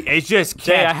great. It's just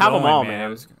Jay, I kept have 'em going, all, man.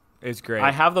 man. It's great. I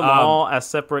have them all as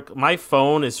separate. My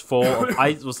phone is full.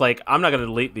 I was like, I'm not gonna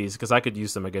delete these because I could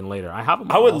use them again later. I have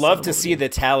them. I would all, love so to see the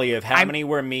tally of how many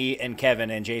were me and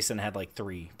Kevin, and Jason had like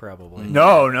 3 probably.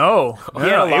 No. He had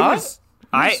a It lot? was.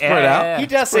 I spread out. He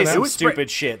does say It some was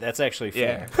stupid shit. That's actually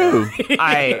fair.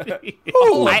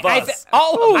 All of us.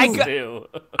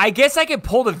 I guess I could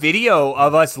pull the video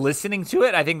of us listening to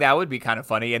it. I think that would be kind of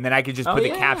funny, and then I could just put the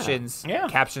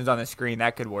captions on the screen.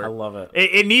 That could work. I love it.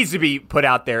 It needs to be put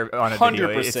out there on a video.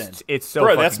 100%. It's so. Bro,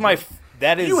 fucking that's my. good.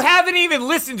 That is. You haven't even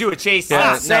listened to it, Chase.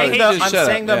 Yeah, I'm saying no, the, just I'm shut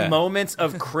saying up, the yeah. moments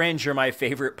of cringe are my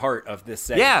favorite part of this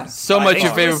segment. Yeah. so much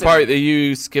your Oh, favorite listen. part that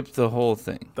you skipped the whole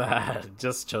thing.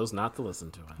 Just chose not to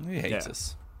listen to it. He hates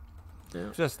us.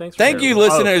 Just Thanks. For Thank you, sharing.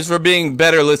 listeners, for being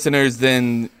better listeners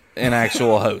than an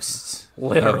actual host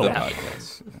Literally. of the podcast.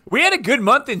 We had a good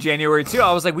month in January too.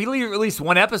 I was like, we released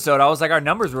one episode. I was like, our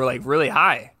numbers were like really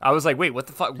high. I was like, wait, what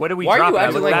the fuck? What did we Why drop? are you And I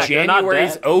acting looked like back.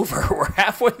 January's dead. over? We're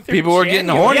halfway through. People were getting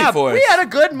January. horny for us. We had a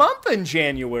good month in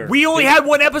January. We only had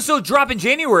one episode drop in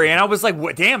January, and I was like,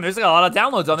 what, damn, there's like a lot of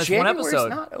downloads on this January's one episode.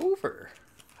 not over.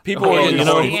 People were getting you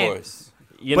know, horny for us.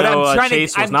 You But know, I'm trying to-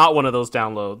 Chase was I'm- not one of those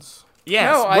downloads.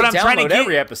 Yes, No, what I I'm trying to download get,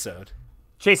 every episode.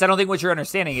 Chase, I don't think what you're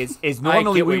understanding is I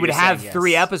normally get what we would you're have saying,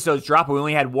 3 yes. episodes drop, but we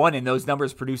only had 1, and those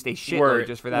numbers produced a shitload We're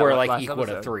just for that. we're last like equal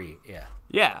episode. to 3. Yeah.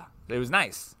 Yeah, it was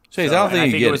nice. Chase, I don't and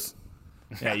think you it get was.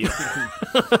 Yeah, you.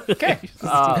 Okay.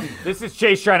 This is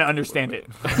Chase trying to understand it.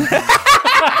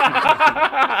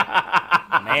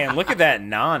 Man, look at that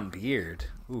non-beard.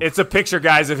 Ooh. It's a picture,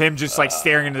 guys, of him just like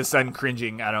staring into the sun,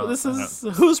 cringing. I don't. This I is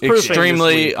don't who's proofing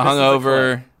Extremely this week?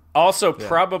 hungover. Also,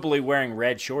 probably wearing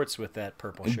red shorts with that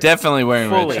purple shirt. Definitely wearing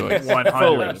Fully. red shorts.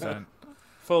 100%.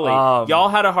 Fully. Y'all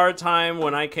had a hard time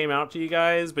when I came out to you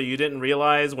guys, but you didn't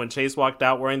realize when Chase walked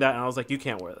out wearing that, and I was like, you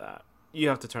can't wear that. You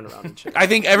have to turn around and check. I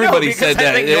think everybody No, said because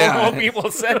I that. think Yeah. normal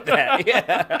people said that.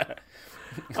 Yeah.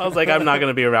 I was like, I'm not going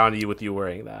to be around you with you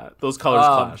wearing that. Those colors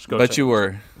clash. Go But check. you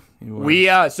were.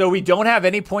 So we don't have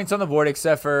any points on the board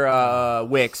except for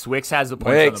Wix. Wix has the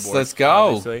points on the board. Let's go.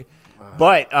 Obviously.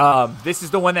 But this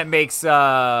is the one that makes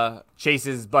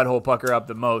Chase's butthole pucker up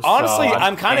the most. Honestly,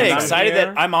 I'm kind of I'm excited here.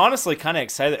 that I'm honestly kind of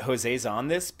excited that Jose's on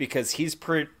this because he's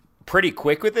pretty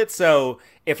quick with it. So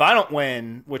if I don't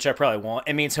win, which I probably won't,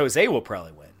 it means Jose will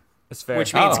probably win. That's fair.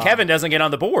 Which means Kevin doesn't get on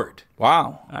the board.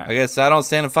 Wow. I guess I don't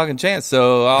stand a fucking chance.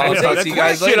 So I'll talk that's to you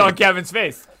guys shit later. on Kevin's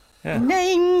face.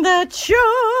 Name the show.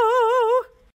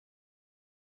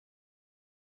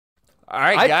 All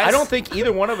right, guys. I don't think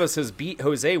either one of us has beat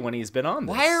Jose when he's been on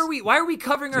this. Why are we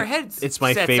covering our heads? It's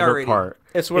my sets favorite already? part.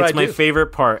 It's what I my do. favorite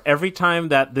part. Every time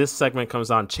that this segment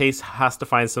comes on, Chase has to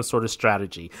find some sort of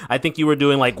strategy. I think you were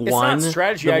doing like It's one not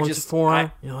strategy. then I one to just four.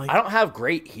 I You're like, don't have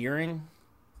great hearing.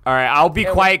 All right, I'll be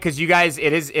quiet because you guys.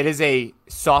 It is a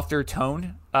softer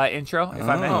tone intro. If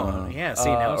I may. Oh, yeah. See,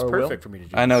 now it's or Will? perfect for me to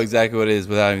do. I know exactly what it is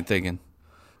without even thinking.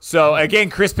 So again,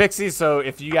 Chris Pixie. So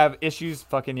if you have issues,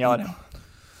 fucking yell at him.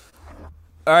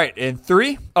 All right, in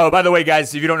 3. Oh, by the way,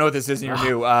 guys, if you don't know what this is and you're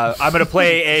new, I'm gonna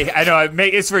play a. I know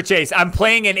it's for Chase. I'm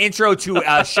playing an intro to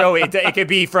a show. It could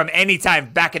be from any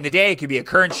time back in the day. It could be a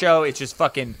current show. It's just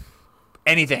fucking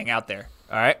anything out there.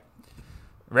 All right,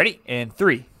 ready? In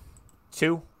 3,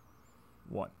 2,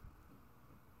 1.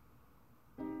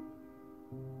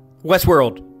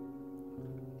 Westworld.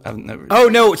 I've never. Oh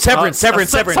no, Severance.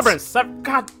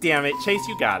 God damn it, Chase,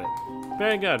 you got it.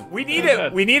 Very good. We need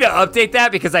to update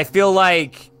that because I feel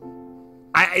like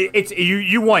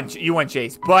you won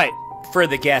Chase, but For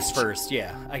the guess first,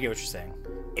 yeah, I get what you're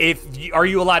saying. are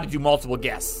you allowed to do multiple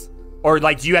guesses? Or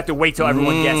like do you have to wait till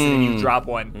everyone guesses and then you drop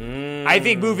one? I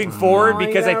think moving forward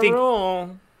because I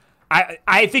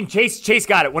think Chase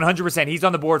got it 100%. He's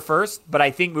on the board first, but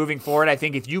I think moving forward, I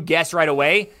think if you guess right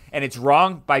away and it's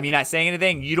wrong by me not saying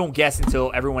anything, you don't guess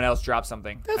until everyone else drops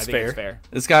something. That's I think it's fair.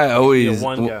 This guy always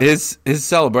one his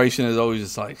celebration is always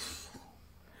just like.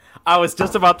 I was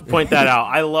just about to point that out.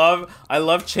 I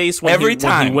love Chase when Every when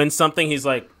time. he wins something. He's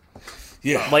like,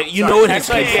 Yeah. like you know what he's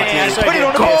Actually, like. put it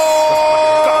on the board.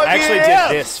 I actually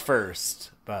did this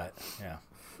first, but yeah,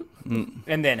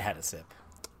 and then had a sip.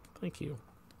 Thank you.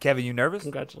 Kevin, you nervous?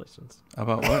 Congratulations.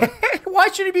 About what? Why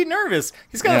should he be nervous?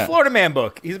 He's got a Florida Man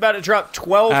book. He's about to drop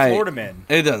 12 Florida Men.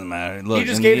 It doesn't matter. Look, You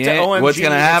just in gave the it to end, OMG what's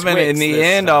gonna happen in Wix the this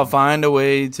end? time. I'll find a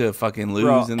way to fucking lose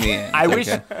Bro, in the end.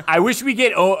 I wish we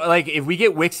get like if we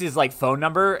get Wix's like phone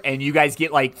number and you guys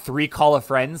get like 3 call of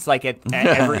friends like at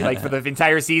every like for the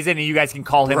entire season and you guys can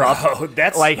call him up.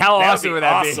 That's like how that'd awesome be would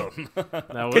that awesome.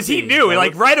 be? Because he knew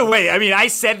like right away. I mean, I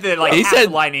said that like He half said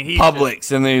the line and he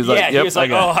Publix, and then he was like, Yeah, "Yep, he was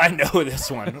like, I got "Oh, it." I know this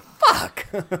one." Fuck.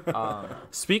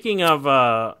 Speaking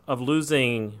of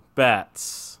losing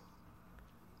bets,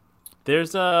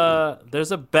 there's a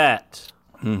bet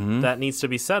that needs to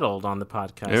be settled on the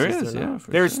podcast. There is is, there yeah. not?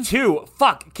 for There's sure. 2.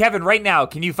 Fuck, Kevin, right now.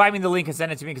 Can you find me the link and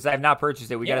send it to me because I have not purchased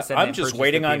it. We gotta send it. I'm and just purchase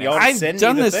waiting the on peanuts. y'all to I've send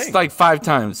done me the this thing. like 5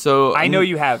 times, so I know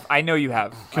you have.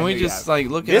 Can we just like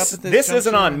look it This up? At this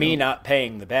isn't juncture? on me not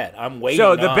paying the bet. I'm waiting.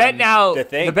 So the on bet now, the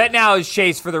thing. the bet now is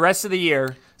Chase for the rest of the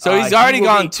year. So he's he already will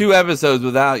gone be- 2 episodes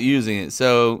without using it.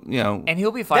 So and he'll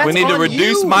be fine. we That's need to on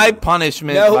reduce you. my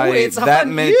punishment No, by it's that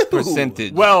on much you.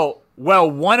 percentage.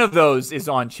 Well, one of those is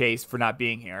on Chase for not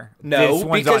being here. No, This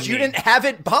one's because on you me. didn't have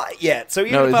it bought yet. So no,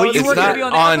 even if I was you it's were gonna not be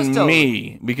on the on episode.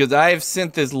 me because I have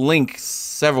sent this link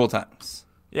several times.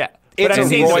 Yeah. It's But I'm a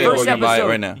saying the royal- first We're gonna buy it episode,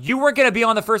 right now. you weren't going to be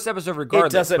on the first episode it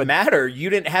regardless. doesn't but- matter. You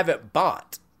didn't have it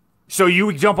bought. So you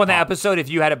would jump on the episode if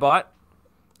you had it bought?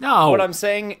 No. What I'm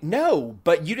saying, no,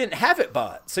 but you didn't have it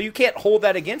bought, so you can't hold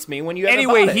that against me when you haven't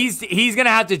Anyway, bought it. he's going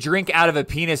to have to drink out of a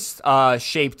penis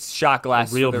shaped shot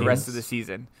glass for real the penis? rest of the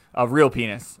season. A real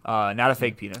penis, not a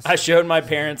fake penis. I showed my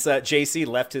parents that JC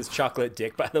left his chocolate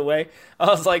dick, by the way. I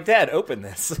was like, Dad, open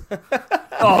this.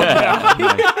 Oh,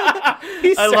 yeah.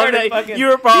 He I love started that fucking- you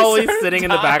were probably he started sitting in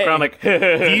the dying. background like,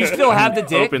 Do you still have the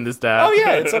dick? open this, Dad. Oh,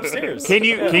 yeah, it's upstairs. Can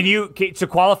you to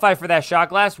qualify for that shot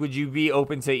glass? Would you be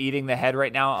open to eating the head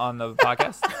right now on the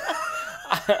podcast?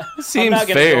 I'm Seems not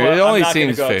gonna fair. Go up, It only I'm not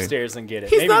seems gonna go fair. upstairs and get it.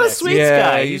 He's Maybe not a next sweet week.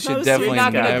 Yeah, guy. you He's should not a definitely You're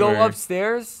not sweet guy. going to go Never.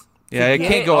 upstairs? Yeah, it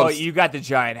can't go. Oh, you got the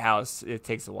giant house. It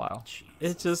takes a while.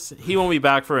 He won't be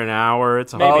back for an hour.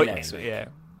 It's a Maybe next week. Yeah.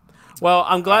 Well,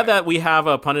 I'm glad that we have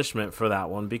a punishment for that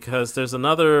one because there's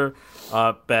another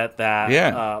bet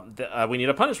that we need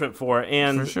a punishment for,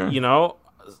 and For sure.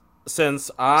 since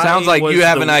I Sounds like was you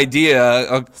have the- an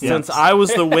idea. Since I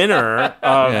was the winner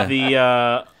of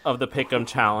the Pick'em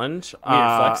challenge,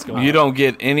 You don't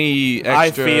get any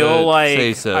extra I feel like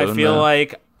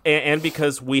say-so, and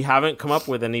because we haven't come up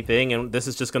with anything, and this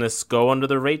is just going to go under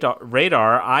the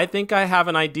radar, I think I have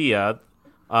an idea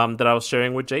that I was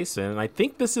sharing with Jason, and I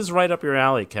think this is right up your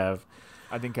alley, Kev.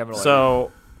 I think Kevin will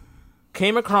So,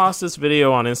 came across this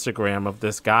video on Instagram of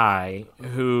this guy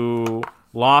who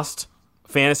lost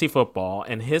fantasy football,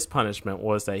 and his punishment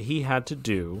was that he had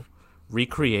to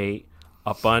recreate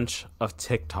a bunch of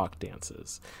TikTok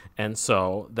dances. And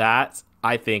so that,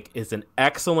 I think, is an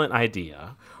excellent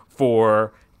idea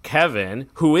for Kevin,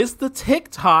 who is the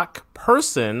TikTok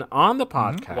person on the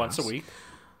podcast. Once a week.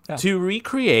 To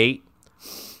recreate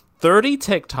 30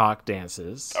 TikTok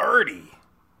dances.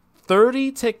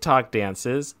 30 TikTok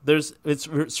dances.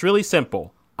 It's really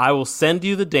simple. I will send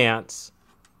you the dance,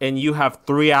 and you have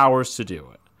 3 hours to do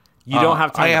it. You don't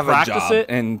have time to practice I have a job it.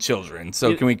 and children,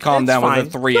 so can we calm down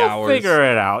with the 3 hours? Figure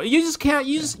it out. You just can't.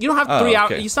 You don't have 3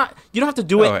 hours. Okay. You don't have to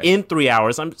do it in 3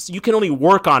 hours. You can only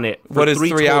work on it for What does 3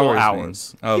 3 total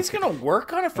hours? hours. He's gonna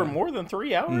work on it for more than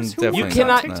 3 hours. Who definitely works not.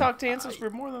 on TikTok dances for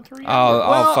more than 3 hours?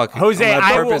 I'll fuck Jose, I'm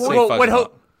gonna purposely fuck him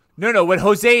up. what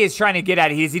Jose is trying to get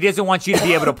at is he doesn't want you to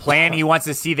be able to plan. He wants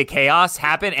to see the chaos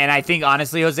happen. And I think,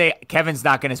 honestly, Jose, Kevin's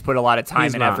not going to put a lot of time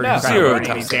He's and not. effort No. into trying to Zero learn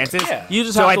time. these dances. Yeah. You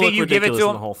just So have I to think look you give it ridiculous to in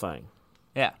him. the whole thing.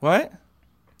 Yeah. What?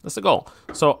 That's the goal.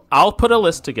 So I'll put a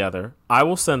list together. I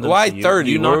will send them Why to you.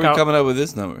 30? You Where are knock we out. coming up with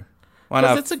this number? Why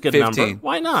not It's a good 15? number.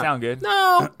 Why not? Sound good.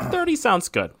 No, 30 sounds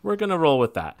good. We're gonna roll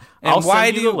with that. And I'll why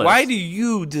send you the list. why do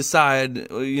you decide?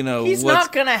 He's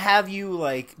not gonna have you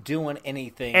like doing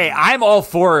anything. Hey, I'm all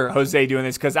for Jose doing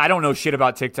this because I don't know shit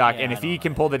about TikTok. Yeah, and I if he don't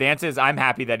can pull the dances, I'm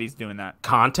happy that he's doing that.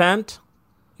 content?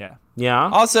 Yeah. Yeah.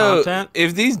 Also, content.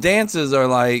 if these dances are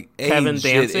like Kevin aged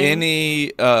at dancing?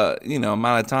 any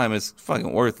amount of time, it's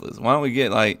fucking worthless. Why don't we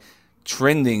get like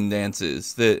trending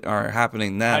dances that are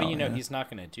happening now? How do you know he's not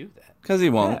gonna do that? Because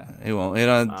he won't. He won't.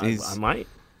 I might.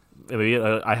 Maybe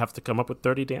I have to come up with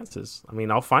 30 dances. I mean,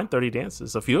 I'll find 30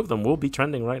 dances. A few of them will be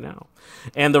trending right now,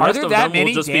 and the Are rest there of that them will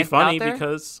many just be dance funny out there?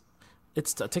 because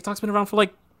TikTok's been around for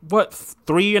like what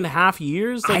 3.5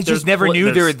 years. Like, I just there's never knew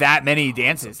there were there's- that many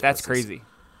dances. That's crazy.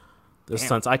 There's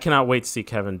tons. I cannot wait to see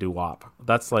Kevin do WAP.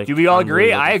 That's like. Do we all I'm agree?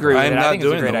 really I looking agree for- with I'm it. I not think it's a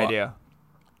doing great the WAP. idea.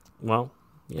 Well,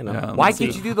 Yeah, Why let's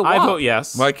can't see. you do the I WAP? vote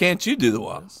yes. Why can't you do the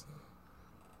WAP?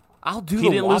 I'll do He the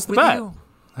didn't WAP lose the with bet. you.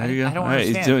 There you go. I don't All right,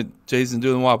 he's understand. Jason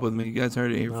doing the WAP with me. You guys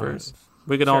heard it here first.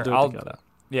 We can all Sure, do it I'll- together.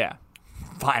 Yeah.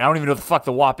 Fine. I don't even know what the fuck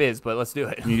the WAP is, but let's do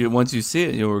it. Once you see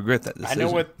it, you'll regret that I decision.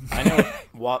 know what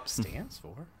WAP stands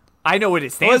for. I know what it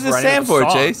What stands does for. it I know stand the for,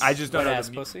 song. Chase? I just don't know. Ass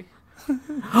The pussy. He's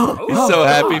so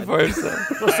happy for himself.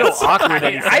 so awkward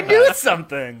that he I said knew it's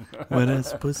something. What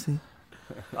is pussy?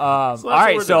 all what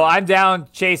right, we're so doing. I'm down.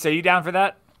 Chase, are you down for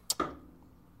that?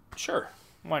 Sure.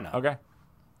 Why not? Okay.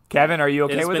 Kevin, are you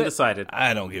okay It's with been it? decided.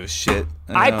 I don't give a shit.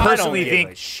 I know. I personally don't give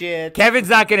think a shit. Kevin's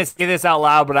not going to say this out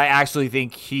loud, but I actually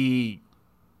think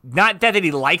not that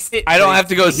he likes it. I don't but have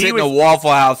to go he sit in a was-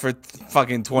 Waffle House for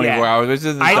fucking 24 Yeah. hours, which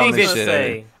is the I think dumbest this-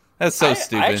 shit ever. That's so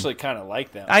stupid. I actually kind of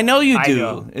like that. I know you I do.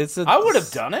 know. I would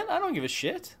have done it. I don't give a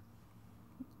shit.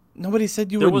 Nobody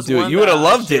said you There wouldn't was do it. one You would have that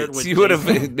I loved shared it. with You would have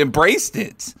Jason. embraced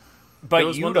it. But There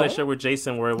was you one that I don't. shared with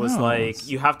Jason where it was No. like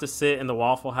you have to sit in the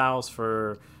Waffle House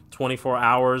for 24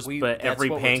 hours, but that's every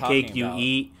what we're pancake talking you about.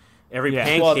 eat, every Yeah.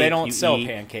 pancake Well, they don't you sell eat,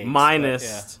 pancakes,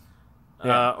 minus,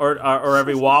 or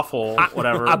every waffle,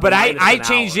 whatever. But minus I an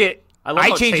changed hour. it. I, love I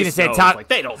how changed it Chase and said knows, taco. like,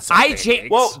 they don't sell I pancakes.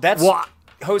 changed. Well, that's Well,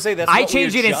 Jose. That's I what we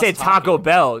changed were it and just said talking Taco about.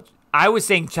 Bell. I was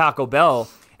saying Taco Bell,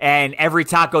 and every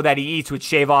taco that he eats would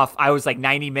shave off. I was like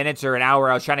 90 minutes or an hour.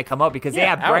 I was trying to come up because they Yeah,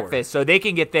 have hour. breakfast, so they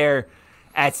can get there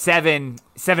at 7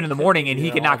 in the morning, and he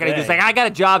Yeah, can knock all it. He's day. like, I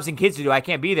got jobs and kids to do. I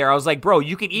can't be there. I was like, bro,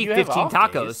 you can eat You have 15 off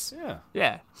tacos. days. Yeah.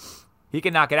 Yeah, he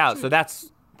can knock it out. So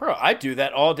that's Bro, I do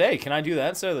that all day. Can I do that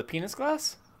instead of the penis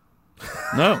glass?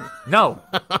 No. no.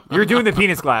 You're doing the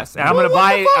penis glass, and I'm gonna What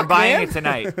buy the it. I'm fuck, buying man? it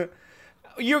tonight.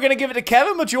 You're gonna give it to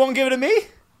Kevin, but you won't give it to me.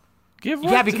 Give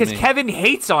what Yeah, to because me? Kevin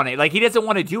hates on it. Like he doesn't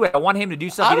want to do it. I want him to do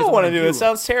something. I don't want want to do it. It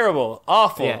sounds terrible,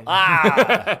 awful. Yeah.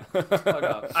 Ah,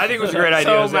 I think it was a great idea.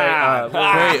 so Jose. mad.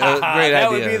 Great that idea,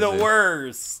 would be the Jose.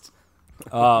 worst.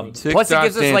 Plus, it TikTok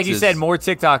gives us, like you dances. said, more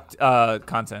TikTok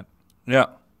content. Yeah.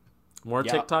 More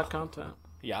Yeah. TikTok content.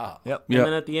 Yeah. Yep. And Yep.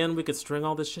 then at the end, we could string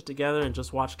all this shit together and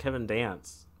just watch Kevin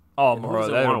dance. Oh, bro,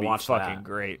 that would be fucking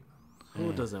great.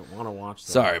 Who doesn't want to watch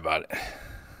that? Sorry about it.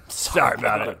 Sorry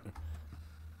about it.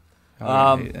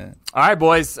 All right,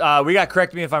 boys. We got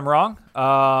correct me if I'm wrong,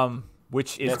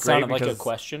 which is that great. Sounded like because, a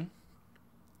question.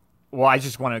 Well, I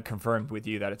just want to confirm with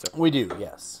you that it's okay. We do,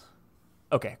 yes.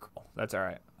 Okay, cool. That's all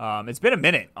right. It's been a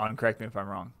minute on correct me if I'm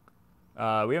wrong.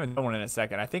 We haven't done one in a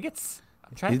second. I think it's.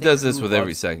 I'm trying. He to think does this with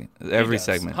every segment. Every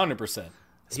segment. 100%.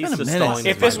 He's just stalling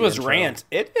If this was rant,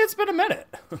 it's been a minute.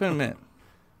 It's been a minute.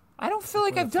 I don't feel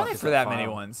like I've done it for that many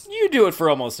ones. You do it for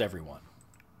almost everyone.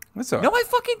 That's all right. No, I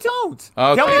fucking don't.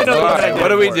 Okay. Tell me another one I did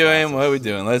What are we for it. doing? What are we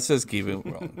doing? Let's just keep it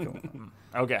rolling.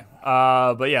 Okay.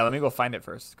 But yeah, let me go find it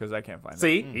first because I can't find it.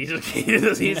 See, he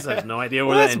has no idea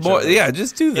where Well, that that's more. Yeah,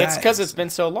 just do that. It's because it's been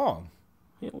so long.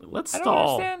 Let's I don't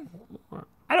stall. understand.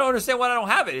 I don't understand why I don't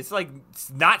have it. It's like it's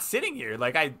not sitting here.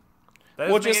 Like that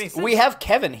doesn't make any sense. We have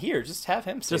Kevin here. Just have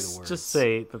him say the words. Just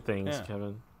say the things,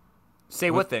 Kevin. Say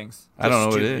what things? I don't know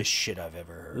what it Stupidest is. shit I've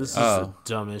ever heard. This is the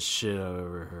dumbest shit I've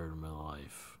ever heard in my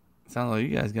life. Sounds like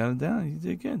you guys got it down. You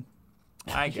did good.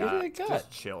 I got did it. good.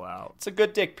 Just chill out. It's a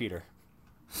good dick, Peter.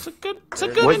 It's a good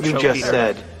What intro, you just Peter.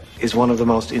 said is one of the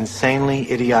most insanely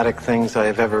idiotic things I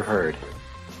have ever heard.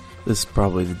 This is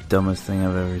probably the dumbest thing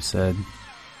I've ever said.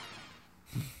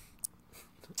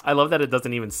 I love that it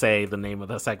doesn't even say the name of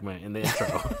the segment in the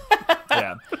intro.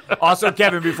 Yeah. Also,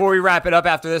 Kevin, before we wrap it up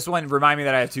after this one, remind me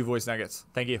that I have 2 voice nuggets.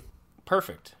 Thank you.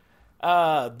 Perfect.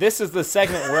 This is the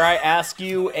segment where I ask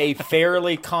you a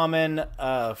fairly common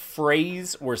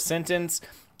phrase or sentence,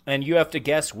 and you have to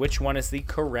guess which one is the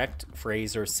correct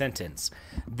phrase or sentence.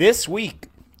 This week,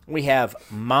 we have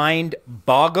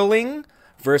mind-boggling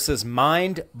versus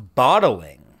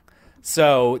mind-bottling.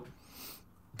 So,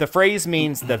 the phrase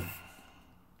means the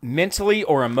mentally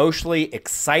or emotionally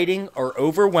exciting or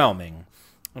overwhelming,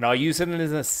 and I'll use it in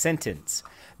a sentence.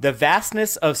 The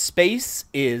vastness of space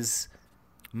is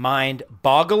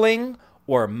mind-boggling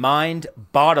or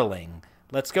mind-bottling.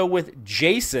 Let's go with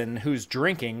Jason, who's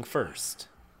drinking first.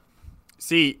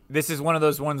 See, this is one of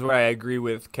those ones where I agree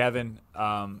with Kevin.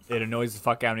 It annoys the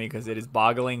fuck out of me because it is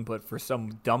boggling, but for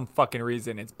some dumb fucking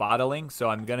reason, it's bottling. So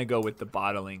I'm going to go with the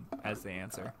bottling as the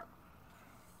answer.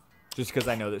 Just because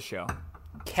I know this show.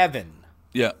 Kevin.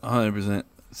 Yeah, 100%.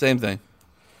 Same thing.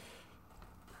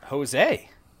 Jose.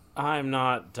 I'm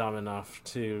not dumb enough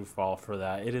to fall for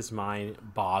that. It is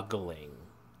mind-boggling.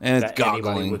 And it's that anybody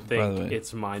goggling, would by the think way.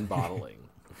 it's mind-boggling.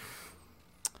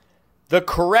 The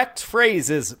correct phrase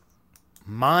is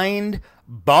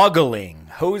mind-boggling.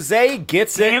 Jose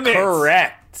gets it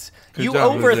correct. Good You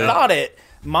job, Jose. overthought it.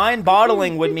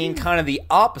 Mind-boggling would mean kind of the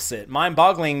opposite.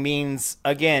 Mind-boggling means,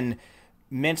 again,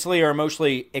 mentally or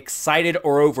emotionally excited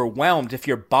or overwhelmed. If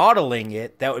you're bottling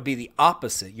it, that would be the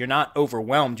opposite. You're not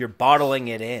overwhelmed. You're bottling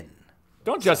it in.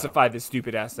 Don't justify this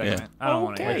stupid ass segment. Yeah. I don't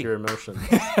want to Like hear your emotions.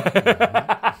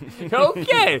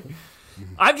 Okay.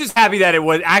 I'm just happy that it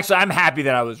was. Actually, I'm happy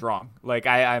that I was wrong. Like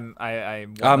I'm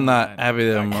not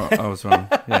happy that I was wrong.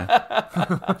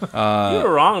 Yeah. You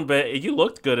were wrong, but you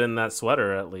looked good in that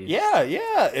sweater at least. Yeah.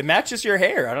 It matches your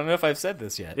hair. I don't know if I've said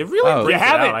this yet. It really Oh. brings You it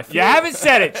out. I haven't. feel You haven't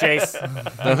said it, Chase.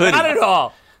 The hoodie. Not at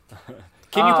all.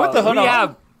 Can you put the hood we on?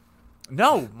 have.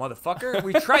 No, motherfucker.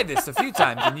 We tried this a few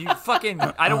times, and you fucking.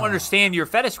 I don't understand your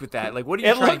fetish with that. Like, what are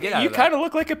you trying to get out You of kind that? of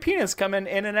look like a penis coming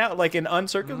in and out, like an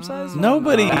uncircumcised.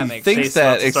 Nobody That makes thinks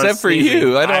sense. that Start except for sneezing.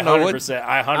 you. I don't know what. 100%,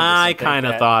 I kind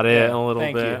of thought it a little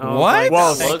Thank bit. you. I was What? Like,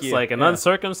 Well, it thank looks you. like an Yeah.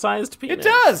 uncircumcised penis. It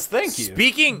does. Thank you.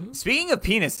 Speaking of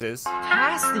penises,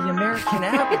 Past the American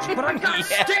average, but I got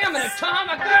stamina, Tom.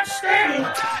 I got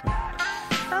stamina.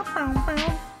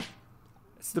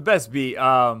 it's the best beat.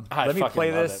 I Let me fucking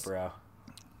play love this. it, bro.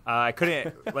 I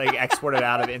couldn't export it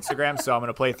out of Instagram, so I'm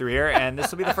gonna play through here, and this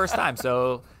will be the first time.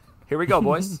 So here we go,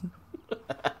 boys.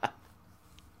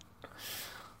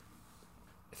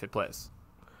 If it plays,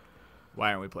 why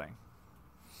aren't we playing?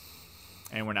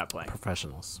 And we're not playing.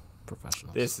 Professionals.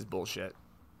 This is bullshit.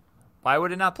 Why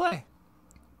would it not play?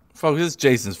 Folks, this is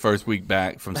Jason's first week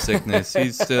back from sickness.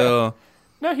 He's still.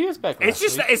 No, he was back. It's last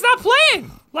just week. it's not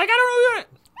playing. Like I don't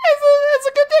know. It's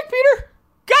a good dick, Peter.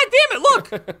 God damn it!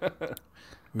 Look,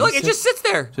 look, it just sits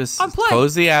there. Just I'm playing.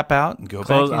 close the app out and go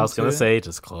Close, back I was into gonna it. say,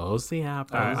 just close the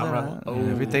app. All right, Close I'm it gonna- out, and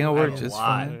everything will work just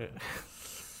fine.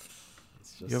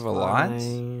 You have a lot?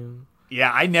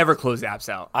 Yeah, I never close apps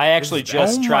out. I actually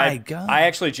just Oh my tried. God. I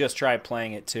actually just tried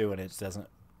playing it too, and it doesn't.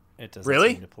 It doesn't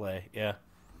Really? seem to play. Yeah.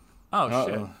 Oh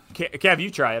Uh-oh. shit. Kev, you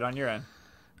try it on your end.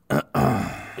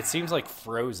 It seems like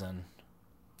frozen.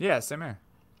 Yeah, same here.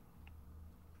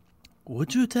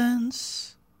 Would you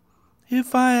dance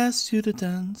if I asked you to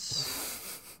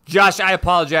dance? Josh, I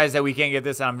apologize that we can't get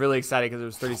this. I'm really excited because it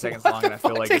was 30 seconds long, and I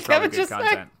feel like did it's probably Kevin good just say?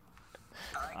 content.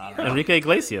 Enrique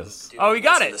Iglesias. Oh, we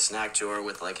got In the it. snack drawer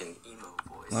with like an emo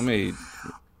voice. Let me.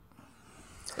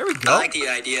 There we I go. like the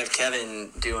idea of Kevin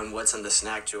doing what's in the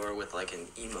snack drawer with like an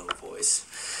emo voice.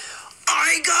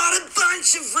 I got a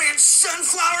bunch of ranch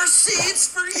sunflower seeds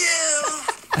for you.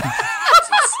 He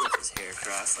slick his hair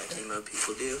across like emo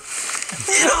people do.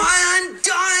 And I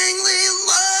undyingly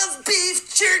love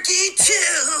beef jerky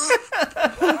too.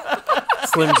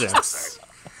 Slim Jims.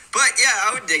 But yeah,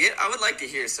 I would dig it. I would like to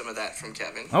hear some of that from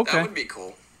Kevin. Okay. That would be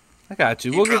cool. I got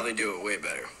you. He'd probably do it way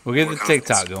better. We'll get More the confidence.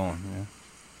 TikTok going. Yeah.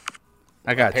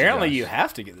 I got Apparently, you. you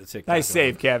have to get the TikTok. Nice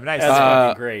going. save, Kev. Nice That's save.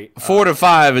 fucking great. 4 to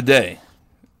 5 a day,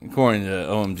 according to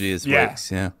OMG. Yeah.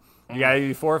 Breaks. Yeah. You gotta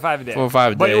do 4 or 5 a day. 4 or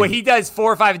 5 a day. But he does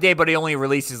 4 or 5 a day, but he only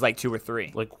releases like 2 or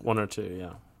 3. Like 1 or 2, yeah.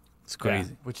 It's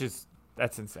crazy. Yeah,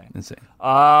 that's insane. Insane.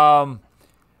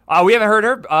 We haven't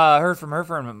heard from her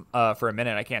for a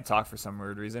minute. I can't talk for some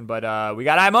weird reason, but we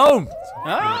got Imone.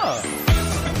 Oh.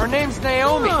 Her name's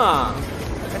Naomi.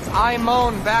 That's I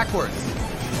moan backwards.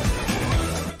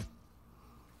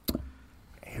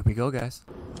 Here we go, guys.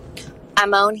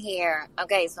 I'm on here.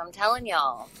 Okay, so I'm telling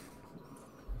y'all,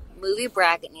 movie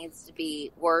bracket needs to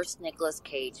be worst Nicolas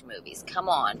Cage movies. Come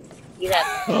on. He's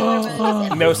had movies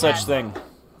and No he's such had thing.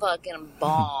 Fucking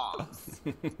bombs.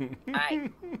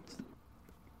 Alright.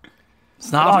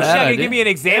 It's not Oh, bad. shit, can you idea. give me an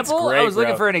example? It's great, I was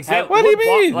looking bro. for an example. What do you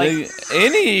mean? Like,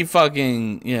 Any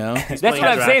fucking, that's what playing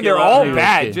I'm saying. They're Dracula. all He was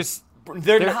bad. kid. Just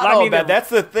They're not all bad. That's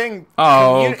the thing.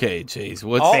 Oh, okay, Chase.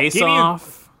 What's Face give me-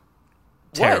 Off.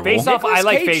 terrible? Face Off, I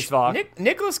like Cage- Face Off.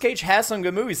 Nicolas Cage has some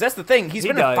good movies. That's the thing. He's He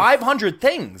been does. in 500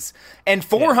 things, and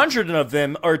 400 of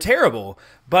them are terrible,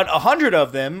 but 100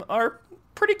 of them are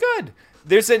pretty good.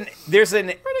 There's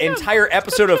an entire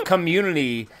episode of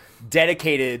Community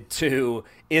dedicated to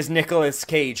is Nicolas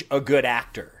Cage a good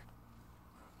actor?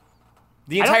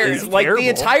 The I don't entire think he's terrible. the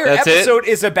entire That's it? episode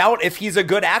is about if he's a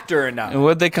good actor or not. And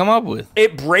what'd they come up with?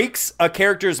 It breaks a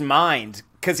character's mind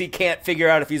because he can't figure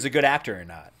out if he's a good actor or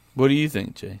not. What do you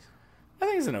think, Chase? I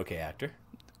think he's an okay actor.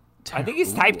 I think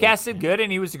he's typecasted good, and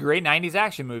he was a great '90s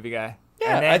action movie guy.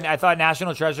 Yeah, and then I thought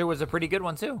National Treasure was a pretty good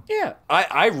one too. Yeah,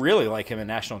 I really like him in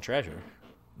National Treasure.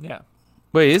 Yeah.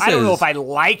 Wait, it I don't know says- if I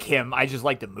like him. I just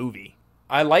like the movie.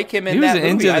 I like him in He was that in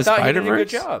movie. Into I the thought he did a good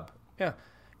Spider-Verse? job. Yeah,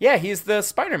 yeah, he's the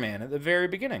Spider-Man at the very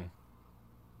beginning.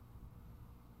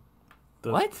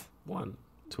 What? One.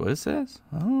 That's what it says.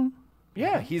 Oh.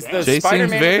 Yeah, he's the Jay seems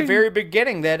Spider-Man at very- the very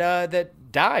beginning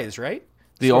that dies, right?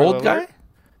 The Spoiler old alert. guy?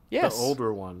 Yes, The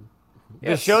older one.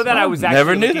 The show that I was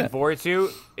Never actually knew looking that. forward to,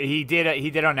 he did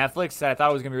on Netflix that I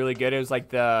thought was gonna be really good. It was like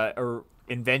the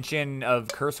invention of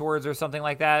curse words or something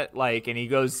like that. Like, and he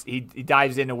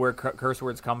dives into where curse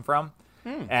words come from,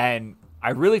 and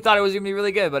I really thought it was gonna be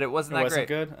really good, but it wasn't It that wasn't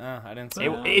great. good. I didn't see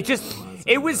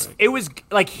It was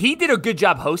like he did a good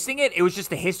job hosting it. It was just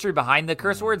the history behind the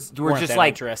curse words were Weren't just that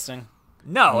like interesting.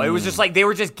 no, it was just like they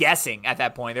were just guessing at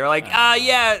that point. They were like,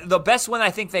 yeah, the best one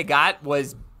I think they got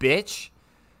was bitch,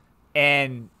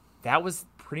 and that was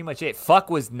pretty much it. Fuck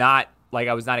was not like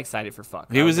I was not excited for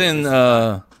fuck. He was in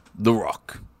The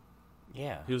Rock.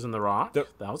 Yeah, He was in The Rock. That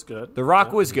was good. The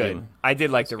Rock was good. I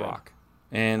did like The Rock.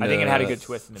 And I think it had a good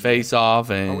twist in the Face Off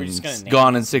and we just gonna name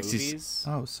Gone in these 60 movies?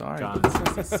 Oh, sorry. Gone in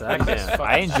 60 Seconds.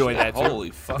 I enjoyed that too.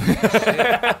 Holy fucking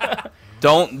shit.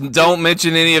 Don't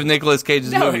mention any of Nicolas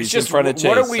Cage's No, movies it's just in front of Chase.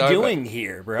 what are we Sorry, doing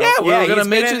here, bro? Yeah, we were gonna he's been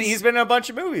mention- he's been in a bunch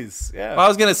of movies. Yeah, Well, I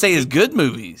was gonna say his good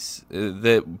movies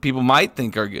that people might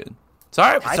think are good.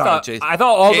 Sorry, I sorry, thought Jason. all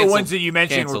Canceled. the ones that you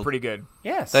mentioned were Canceled. pretty good.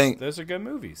 yes, Thank- those are good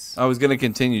movies. I was gonna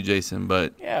continue, Jason,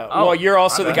 but Yeah, Oh, well, you're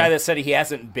also my the bad. guy that said he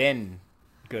hasn't been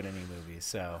good in any movies,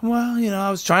 so well, I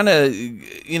was trying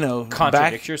to,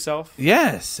 contradict yourself.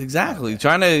 Yes, exactly.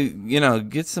 Trying to,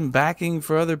 get some backing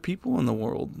for other people in the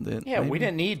world. That Yeah, we maybe-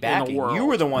 didn't need backing. world. You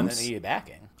were the one that needed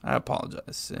backing. I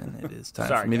apologize, and it is time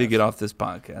Sorry, for me to guys. get off this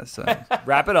podcast. So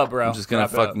Wrap it up, bro. I'm just gonna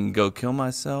Wrap it up. fucking go kill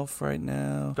myself right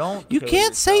now. Don't You kill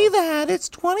can't say yourself. that. It's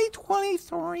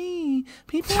 2023.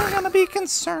 People are gonna be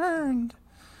concerned.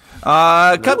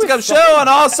 Cup to Cup Show on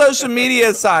all social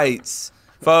media sites,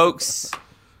 folks.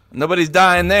 Nobody's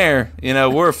dying there.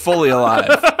 We're fully alive.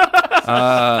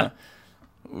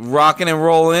 Rocking and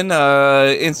rolling.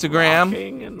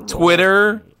 Instagram,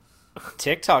 Twitter,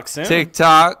 TikTok soon.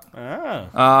 TikTok. Oh.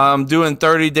 I'm doing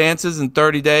 30 dances in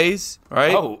 30 days.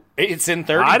 Right? Oh, it's in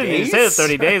 30 I didn't days? even say the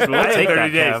 30 days, but we'll take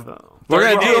 30 that, days. Kev. We're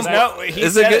gonna 30 do days. them. No, he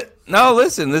Is said it good? No,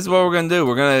 listen. This is what we're gonna do.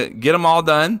 We're gonna get them all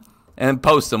done and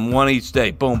post them one each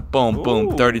day. Boom, boom, boom.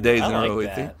 Ooh, 30 days I in a like row.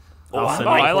 that. Oh, I so Oh,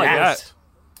 I like that.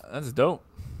 that. That's dope.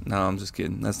 No, I'm just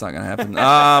kidding. That's not gonna happen.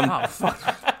 Oh fuck.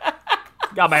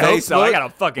 Got my hopes up. I got a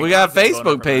fucking. We got a confidence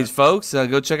going Facebook up page, from folks.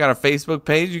 Go check out our Facebook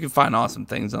page. You can find awesome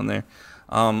things on there.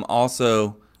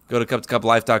 Also, go to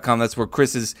cup2cuplife.com. That's where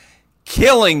Chris is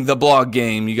killing the blog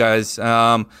game, you guys.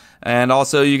 And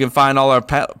also, you can find all our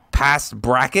past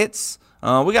brackets.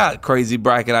 We got crazy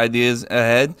bracket ideas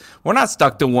ahead. We're not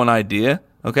stuck to one idea,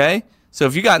 okay? So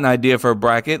if you got an idea for a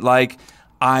bracket like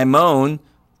I Moan,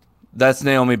 that's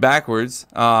Naomi backwards,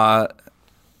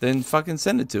 then fucking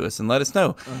send it to us and let us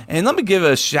know. And let me give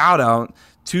a shout out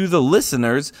to the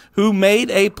listeners who made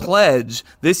a pledge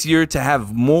this year to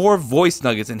have more voice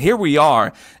nuggets. And here we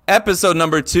are, episode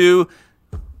number 2,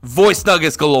 voice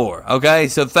nuggets galore. Okay,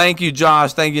 so thank you,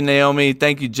 Josh. Thank you, Naomi.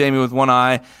 Thank you, Jamie with one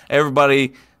eye.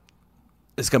 Everybody,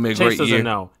 it's gonna be a great year.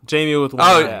 No, Jamie with one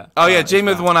eye. Oh yeah,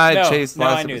 Jamie with one eye. No, Chase. No,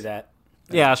 I knew that.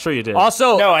 Yeah, sure you did.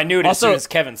 Also, no, I knew it as soon as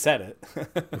Kevin said it.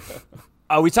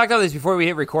 We talked about this before we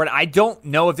hit record. I don't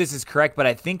know if this is correct, but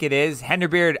I think it is.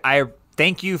 Henderbeard, I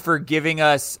thank you for giving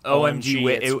us OMG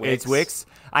It's Wix.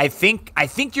 I think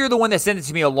you're the one that sent it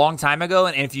to me a long time ago,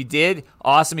 and if you did,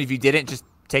 awesome. If you didn't, just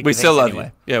take. We still love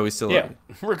anyway. you. Yeah, we still love you.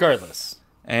 Regardless.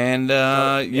 And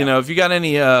you know, if you got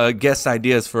any guest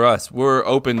ideas for us, we're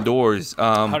open doors.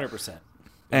 100%.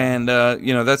 And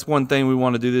you know, that's one thing we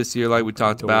want to do this year, like we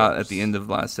talked about at the end of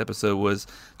last episode, was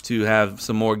to have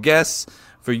some more guests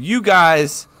for you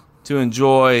guys to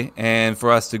enjoy and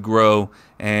for us to grow.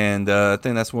 And I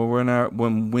think that's when we're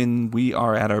when we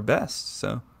are at our best.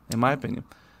 So, in my opinion.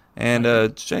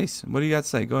 And Chase, what do you got to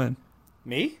say? Go ahead.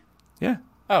 Me? Yeah.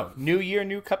 Oh, new year,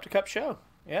 new Cup to Cup show.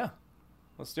 Yeah,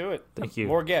 let's do it. Thank you.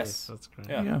 More guests. That's great.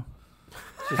 Yeah.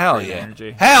 Hell yeah.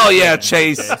 Hell yeah,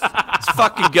 Chase. Let's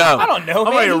fucking go. I don't know,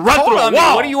 I'm man. ready to You run called through a on me.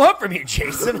 wall. What do you want from me,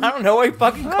 Jason? I don't know why you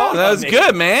fucking called That on was me.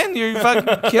 good, man. You're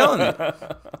fucking killing it.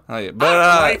 Oh, yeah.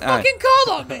 But, fucking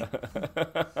called on me.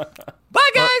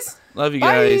 Bye, guys. Love you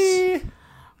guys. Bye.